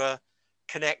to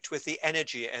connect with the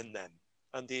energy in them.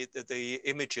 and the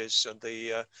images and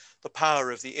the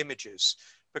power of the images,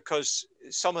 because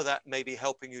some of that may be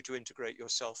helping you to integrate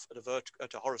yourself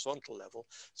at a horizontal level.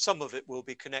 Some of it will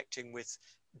be connecting with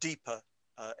deeper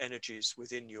energies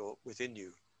within you.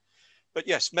 But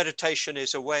yes, meditation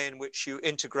is a way in which you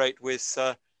integrate with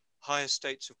higher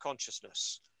states of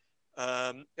consciousness.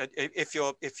 If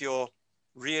you're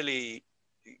really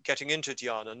getting into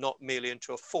dhyana, not merely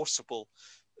into a forcible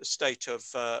state of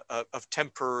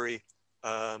temporary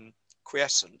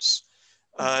quiescence,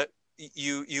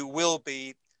 you will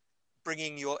be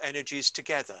bringing your energies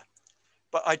together.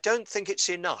 But I don't think it's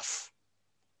enough.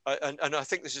 And I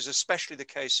think this is especially the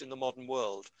case in the modern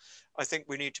world. I think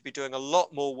we need to be doing a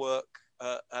lot more work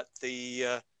at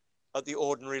the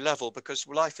ordinary level, because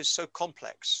life is so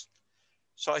complex.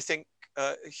 So I think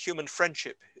human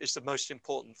friendship is the most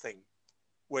important thing,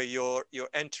 where you're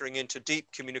entering into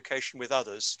deep communication with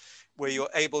others, where you're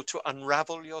able to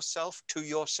unravel yourself to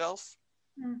yourself,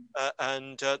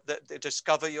 and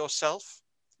discover yourself.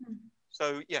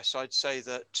 So yes, I'd say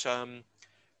that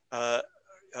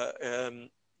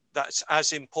that's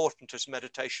as important as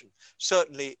meditation,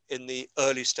 certainly in the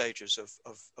early stages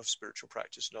of spiritual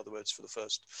practice. In other words, for the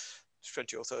first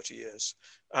 20 or 30 years,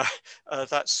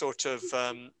 that sort of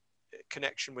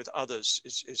connection with others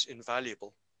is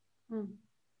invaluable.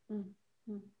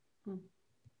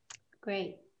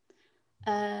 Great.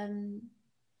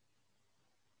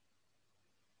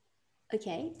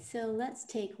 Okay, so let's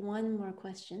take one more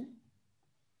question.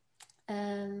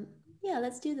 Yeah,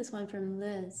 let's do this one from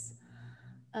Liz.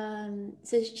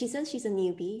 So she says she's a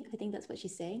newbie. I think that's what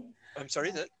she's saying. I'm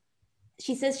sorry, that?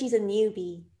 She says she's a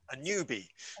newbie. A newbie.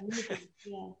 A newbie,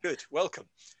 yeah. Good, welcome.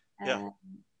 Yeah.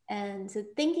 And so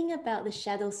thinking about the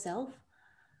shadow self,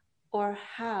 or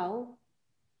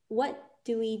what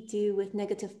do we do with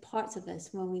negative parts of us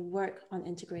when we work on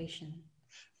integration?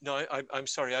 No, I'm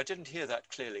sorry, I didn't hear that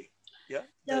clearly. Yeah.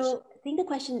 So I think the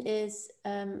question is,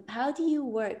 how do you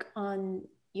work on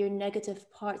your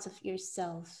negative parts of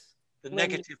yourself? The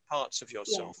negative parts of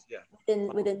yourself, yeah.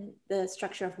 Within the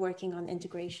structure of working on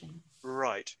integration.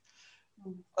 Right.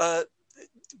 Well,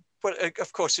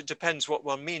 of course, it depends what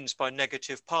one means by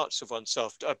negative parts of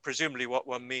oneself. Presumably what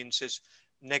one means is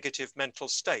negative mental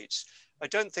states. I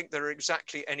don't think there are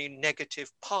exactly any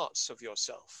negative parts of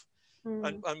yourself.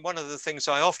 And one of the things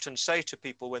I often say to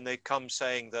people when they come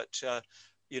saying that,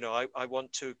 I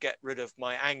want to get rid of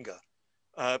my anger,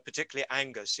 particularly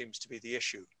anger seems to be the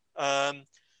issue.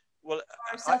 Well,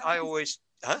 I always,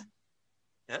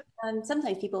 Yeah.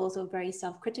 Sometimes people also very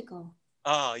self-critical.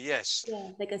 Ah, yes.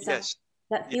 Yeah, like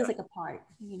that feels like a part,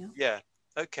 Yeah.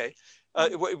 Okay.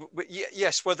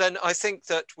 Yes. Well, then I think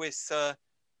that with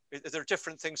there are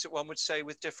different things that one would say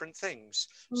with different things.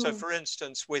 So, for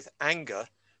instance, with anger,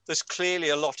 there's clearly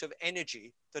a lot of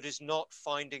energy that is not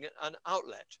finding an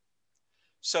outlet.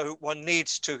 So one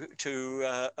needs to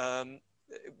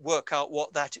work out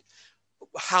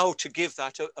how to give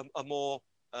that a more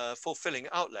fulfilling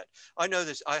outlet. I know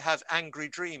this. I have angry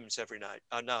dreams every night,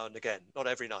 now and again. Not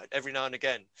every night, every now and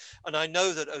again. And I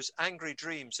know that those angry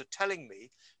dreams are telling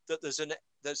me that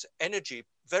there's energy,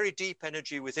 very deep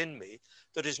energy within me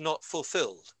that is not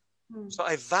fulfilled. So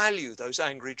I value those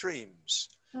angry dreams.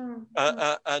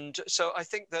 And so I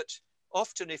think that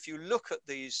often if you look at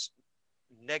these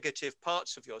negative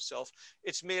parts of yourself,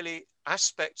 it's merely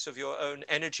aspects of your own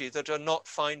energy that are not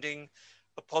finding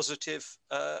a positive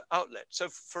outlet. So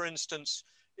for instance,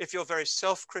 if you're very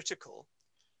self-critical,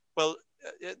 well,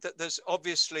 there's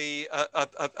obviously a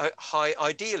high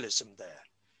idealism there.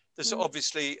 There's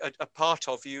obviously a part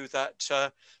of you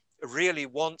that really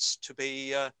wants to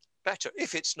be better.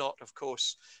 If it's not, of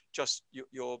course, just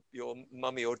your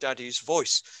mummy or daddy's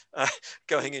voice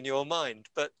going in your mind,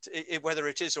 but whether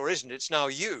it is or isn't, it's now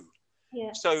you.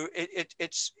 Yeah. So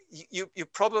you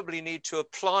probably need to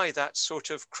apply that sort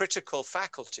of critical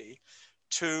faculty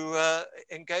to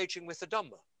engaging with the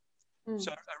Dhamma.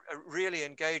 So really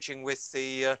engaging with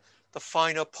the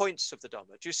finer points of the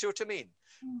Dhamma. Do you see what I mean?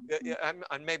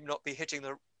 I may not be hitting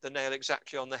the nail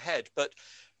exactly on the head, but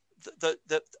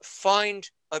find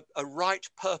a right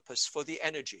purpose for the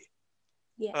energy.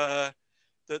 Yeah.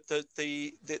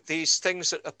 These things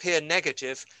that appear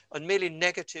negative are merely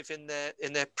negative in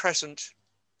their present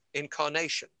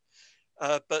incarnation,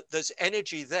 but there's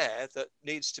energy there that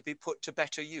needs to be put to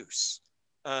better use.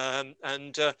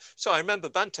 So I remember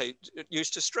Bhante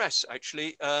used to stress,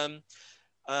 actually,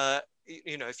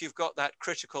 if you've got that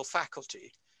critical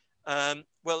faculty,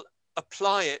 well,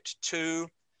 apply it to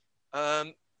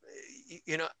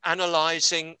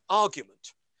analyzing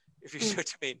argument. if you see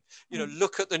what I mean. You know,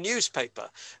 look at the newspaper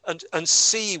and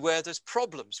see where there's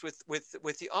problems with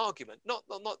the argument. Not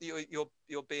that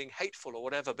you're being hateful or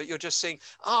whatever, but you're just saying,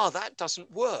 that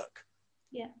doesn't work.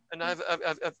 Yeah. And I have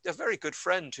a very good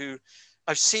friend who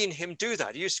I've seen him do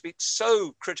that. He used to be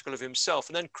so critical of himself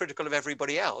and then critical of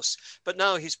everybody else, but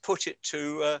now he's put it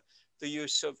to the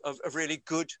use of really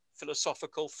good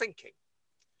philosophical thinking.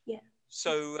 Yeah.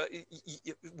 So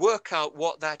work out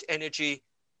what that energy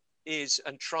is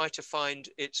and try to find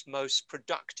its most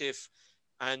productive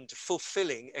and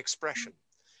fulfilling expression.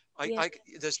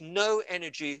 There's no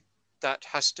energy that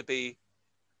has to be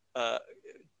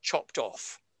chopped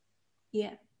off.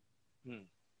 Yeah.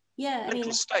 Yeah.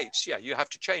 Mental states, you have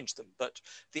to change them, but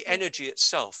the energy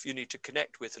itself you need to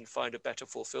connect with and find a better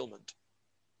fulfillment.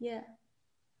 Yeah.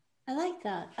 I like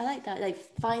that. Like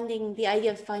finding the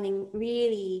idea of finding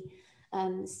really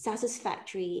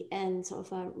satisfactory and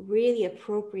sort of really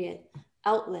appropriate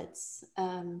outlets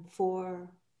for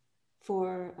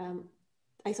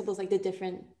I suppose like the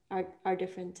different our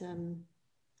different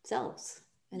selves.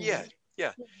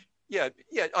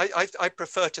 I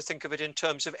prefer to think of it in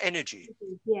terms of energy.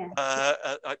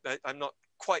 I'm not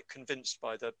quite convinced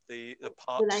by the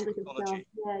part psychology,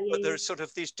 but there's sort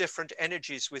of these different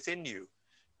energies within you,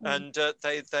 and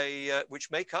they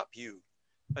which make up you,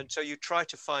 and so you try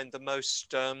to find the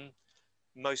most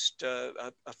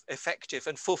effective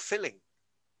and fulfilling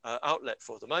outlet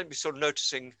for them. I'd be sort of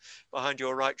noticing behind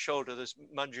your right shoulder there's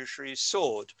Manjushri's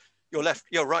sword, your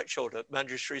right shoulder,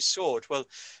 Manjushri's sword. Well,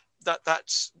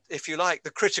 that's, if you like,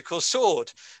 the critical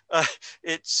sword.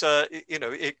 It's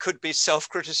it could be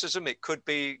self-criticism, it could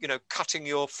be cutting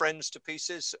your friends to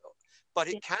pieces, but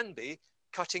it can be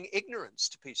cutting ignorance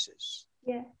to pieces.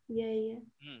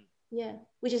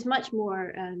 Which is much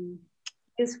more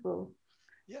useful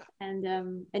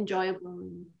and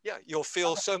enjoyable. You'll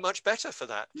feel so much better for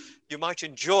that. You might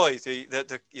enjoy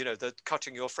the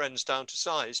cutting your friends down to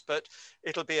size, but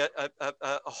it'll be a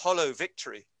hollow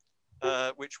victory,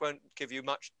 which won't give you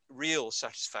much real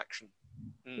satisfaction.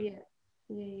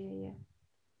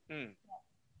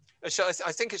 So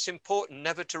I think it's important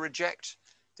never to reject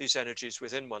these energies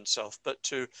within oneself, but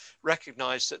to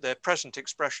recognize that their present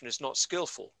expression is not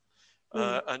skillful,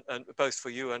 and both for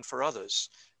you and for others,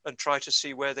 and try to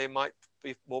see where they might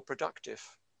be more productive.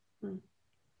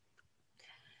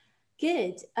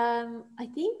 Good. I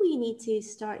think we need to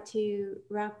start to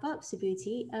wrap up,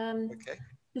 Subhuti. Okay.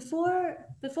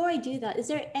 Before I do that, is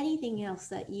there anything else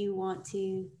that you want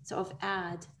to sort of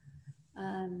add?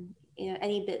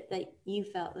 Any bit that you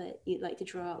felt that you'd like to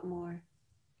draw out more?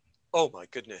 Oh my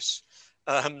goodness.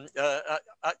 I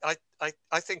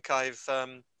think I've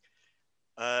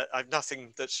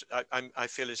nothing that's I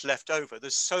feel is left over.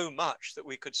 There's so much that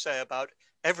we could say about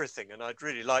everything, and I'd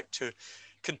really like to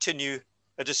continue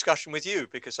a discussion with you,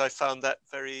 because I found that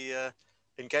very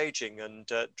engaging and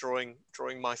drawing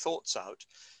my thoughts out.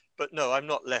 But no, I'm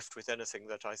not left with anything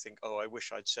that I think, I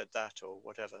wish I'd said that or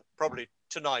whatever. Probably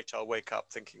tonight I'll wake up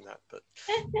thinking that, but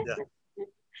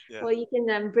yeah. Well, you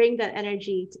can bring that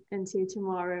energy into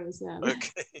tomorrow's.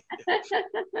 Okay.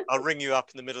 I'll ring you up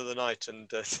in the middle of the night and.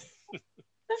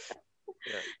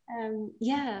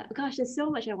 Gosh, there's so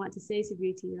much I want to say,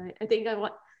 Subhuti. I think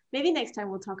maybe next time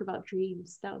we'll talk about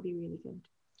dreams. That would be really good.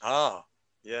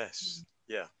 Yes.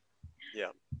 Yeah.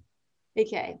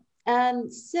 Okay.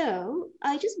 So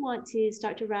I just want to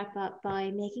start to wrap up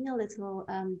by making a little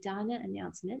Dana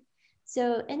announcement.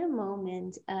 So in a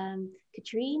moment,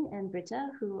 Katrine and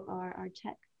Britta, who are our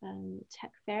tech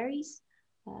fairies,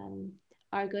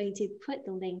 are going to put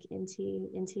the link into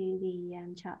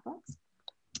the chat box.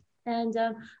 And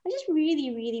I just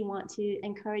really, really want to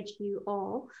encourage you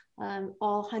all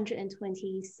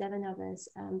 127 of us,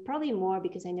 probably more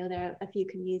because I know there are a few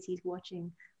communities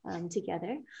watching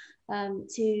together,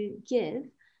 to give.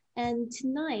 And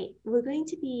tonight we're going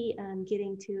to be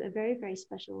giving to a very, very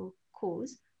special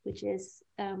cause, which is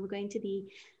we're going to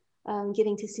be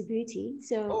giving to Subhuti.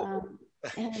 So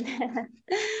and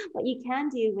what you can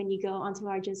do when you go onto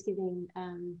our Just Giving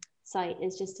site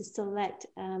is just to select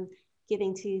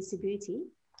giving to Subhuti.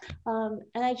 And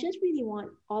I just really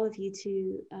want all of you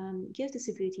to give to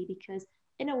Subhuti, because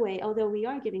in a way, although we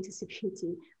are giving to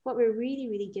Subhuti, what we're really,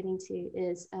 really giving to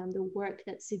is the work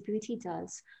that Subhuti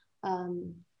does,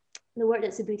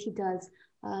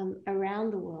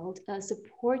 around the world,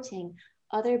 supporting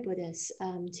other Buddhists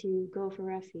to go for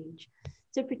refuge.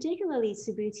 So particularly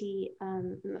Subhuti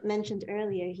mentioned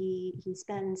earlier, he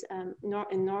spends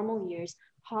in normal years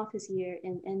half his year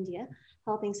in India,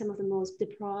 helping some of the most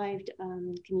deprived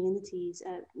communities,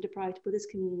 deprived Buddhist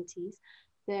communities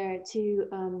there to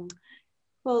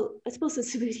Well, I suppose that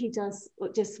Subhuti does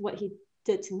just what he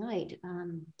did tonight.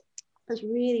 Does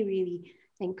really, really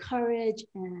encourage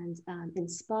and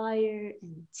inspire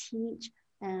and teach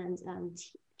and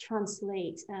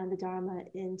translate the Dharma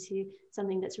into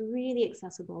something that's really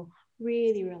accessible,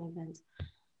 really relevant.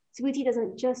 Subhuti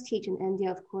doesn't just teach in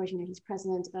India, of course, he's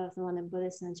president of the London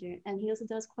Buddhist Center, and he also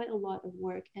does quite a lot of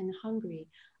work in Hungary,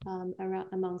 around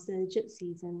amongst the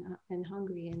gypsies in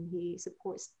Hungary, and he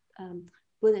supports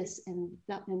Buddhists in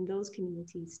those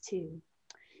communities too.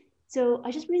 So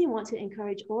I just really want to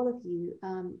encourage all of you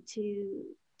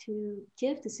to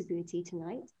give to Subhuti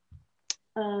tonight,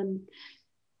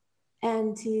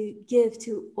 and to give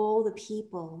to all the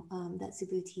people that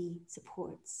Subhuti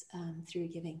supports through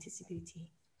giving to Subhuti.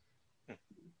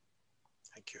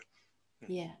 Thank you.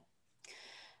 Yeah.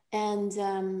 And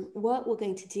what we're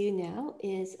going to do now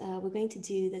is we're going to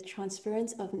do the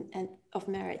transference of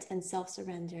merit and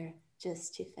self-surrender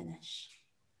just to finish.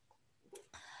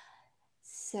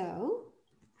 So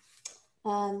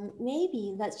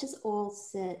maybe let's just all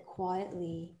sit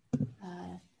quietly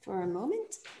for a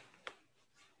moment.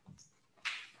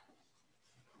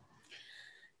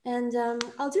 And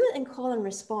I'll do it in call and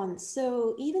response.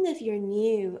 So even if you're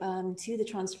new to the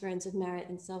transference of merit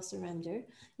and self-surrender,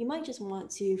 you might just want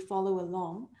to follow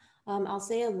along. I'll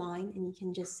say a line and you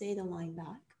can just say the line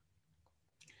back.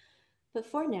 But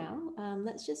for now,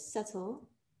 let's just settle.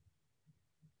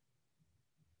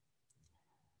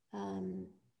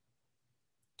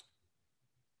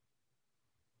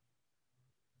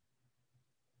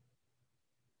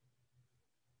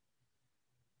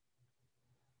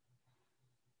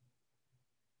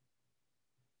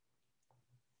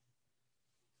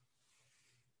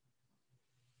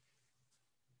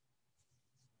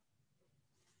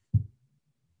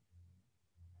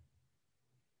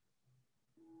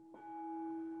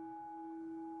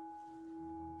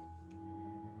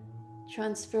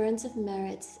 Transference of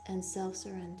merit and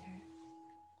self-surrender.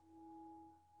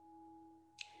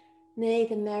 May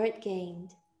the merit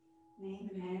gained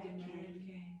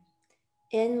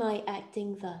in my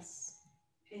acting thus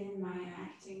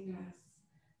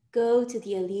go to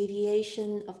the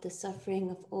alleviation of the suffering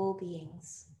of all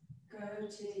beings.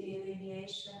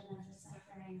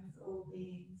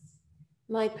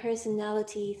 My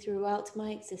personality throughout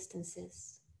my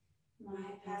existences.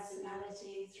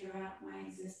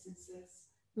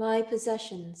 My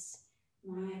possessions.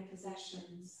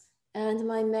 And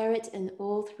my merit in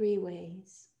all three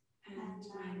ways.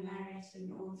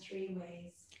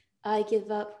 I give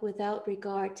up without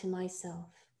regard to myself.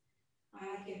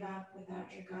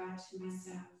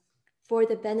 For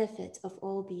the benefit of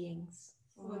all beings.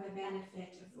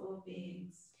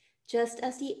 Just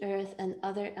as the earth and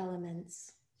other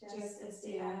elements.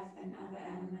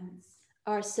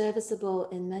 Are serviceable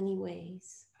in many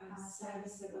ways.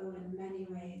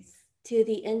 To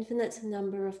the infinite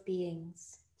number of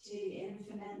beings.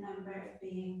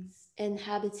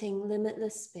 Inhabiting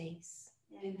limitless space.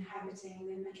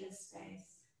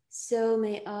 So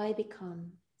may I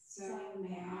become.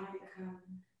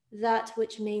 That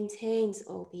which maintains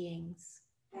all beings.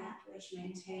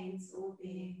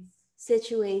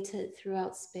 Situated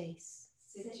throughout space.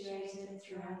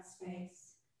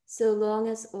 So long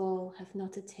as all have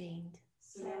not attained.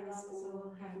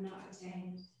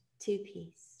 To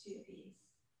peace.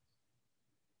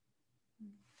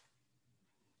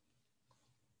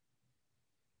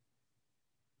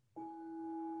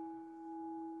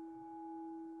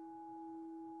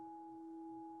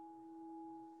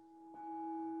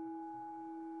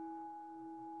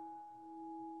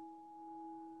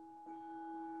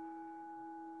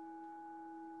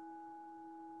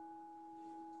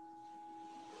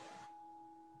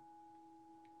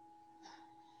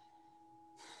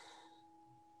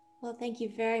 Well, thank you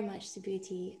very much,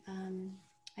 Subhuti.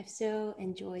 I've so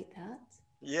enjoyed that.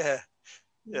 Yeah,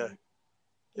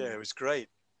 it was great.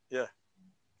 Yeah.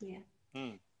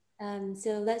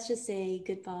 So let's just say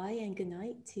goodbye and good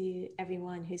night to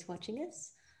everyone who's watching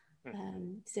us.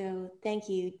 So thank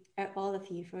you, all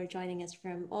of you, for joining us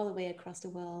from all the way across the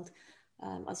world,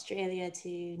 Australia to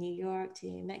New York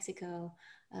to Mexico,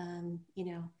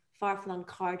 far-flung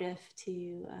Cardiff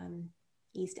to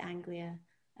East Anglia.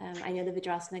 I know the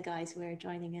Vidrasana guys were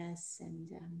joining us,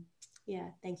 and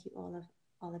thank you all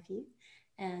of you.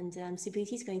 And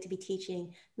Subhuti is going to be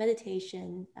teaching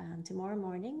meditation tomorrow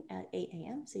morning at 8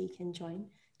 a.m. So you can join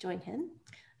him.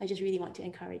 I just really want to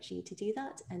encourage you to do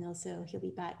that. And also he'll be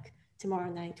back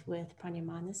tomorrow night with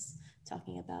Pranyamanas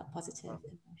talking about positive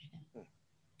emotion.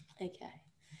 Okay.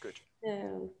 Good.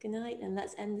 So good night, and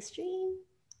let's end the stream.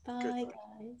 Bye,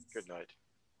 guys. Good night.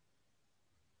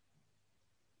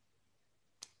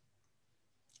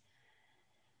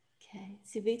 Okay,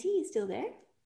 Subhuti, you still there?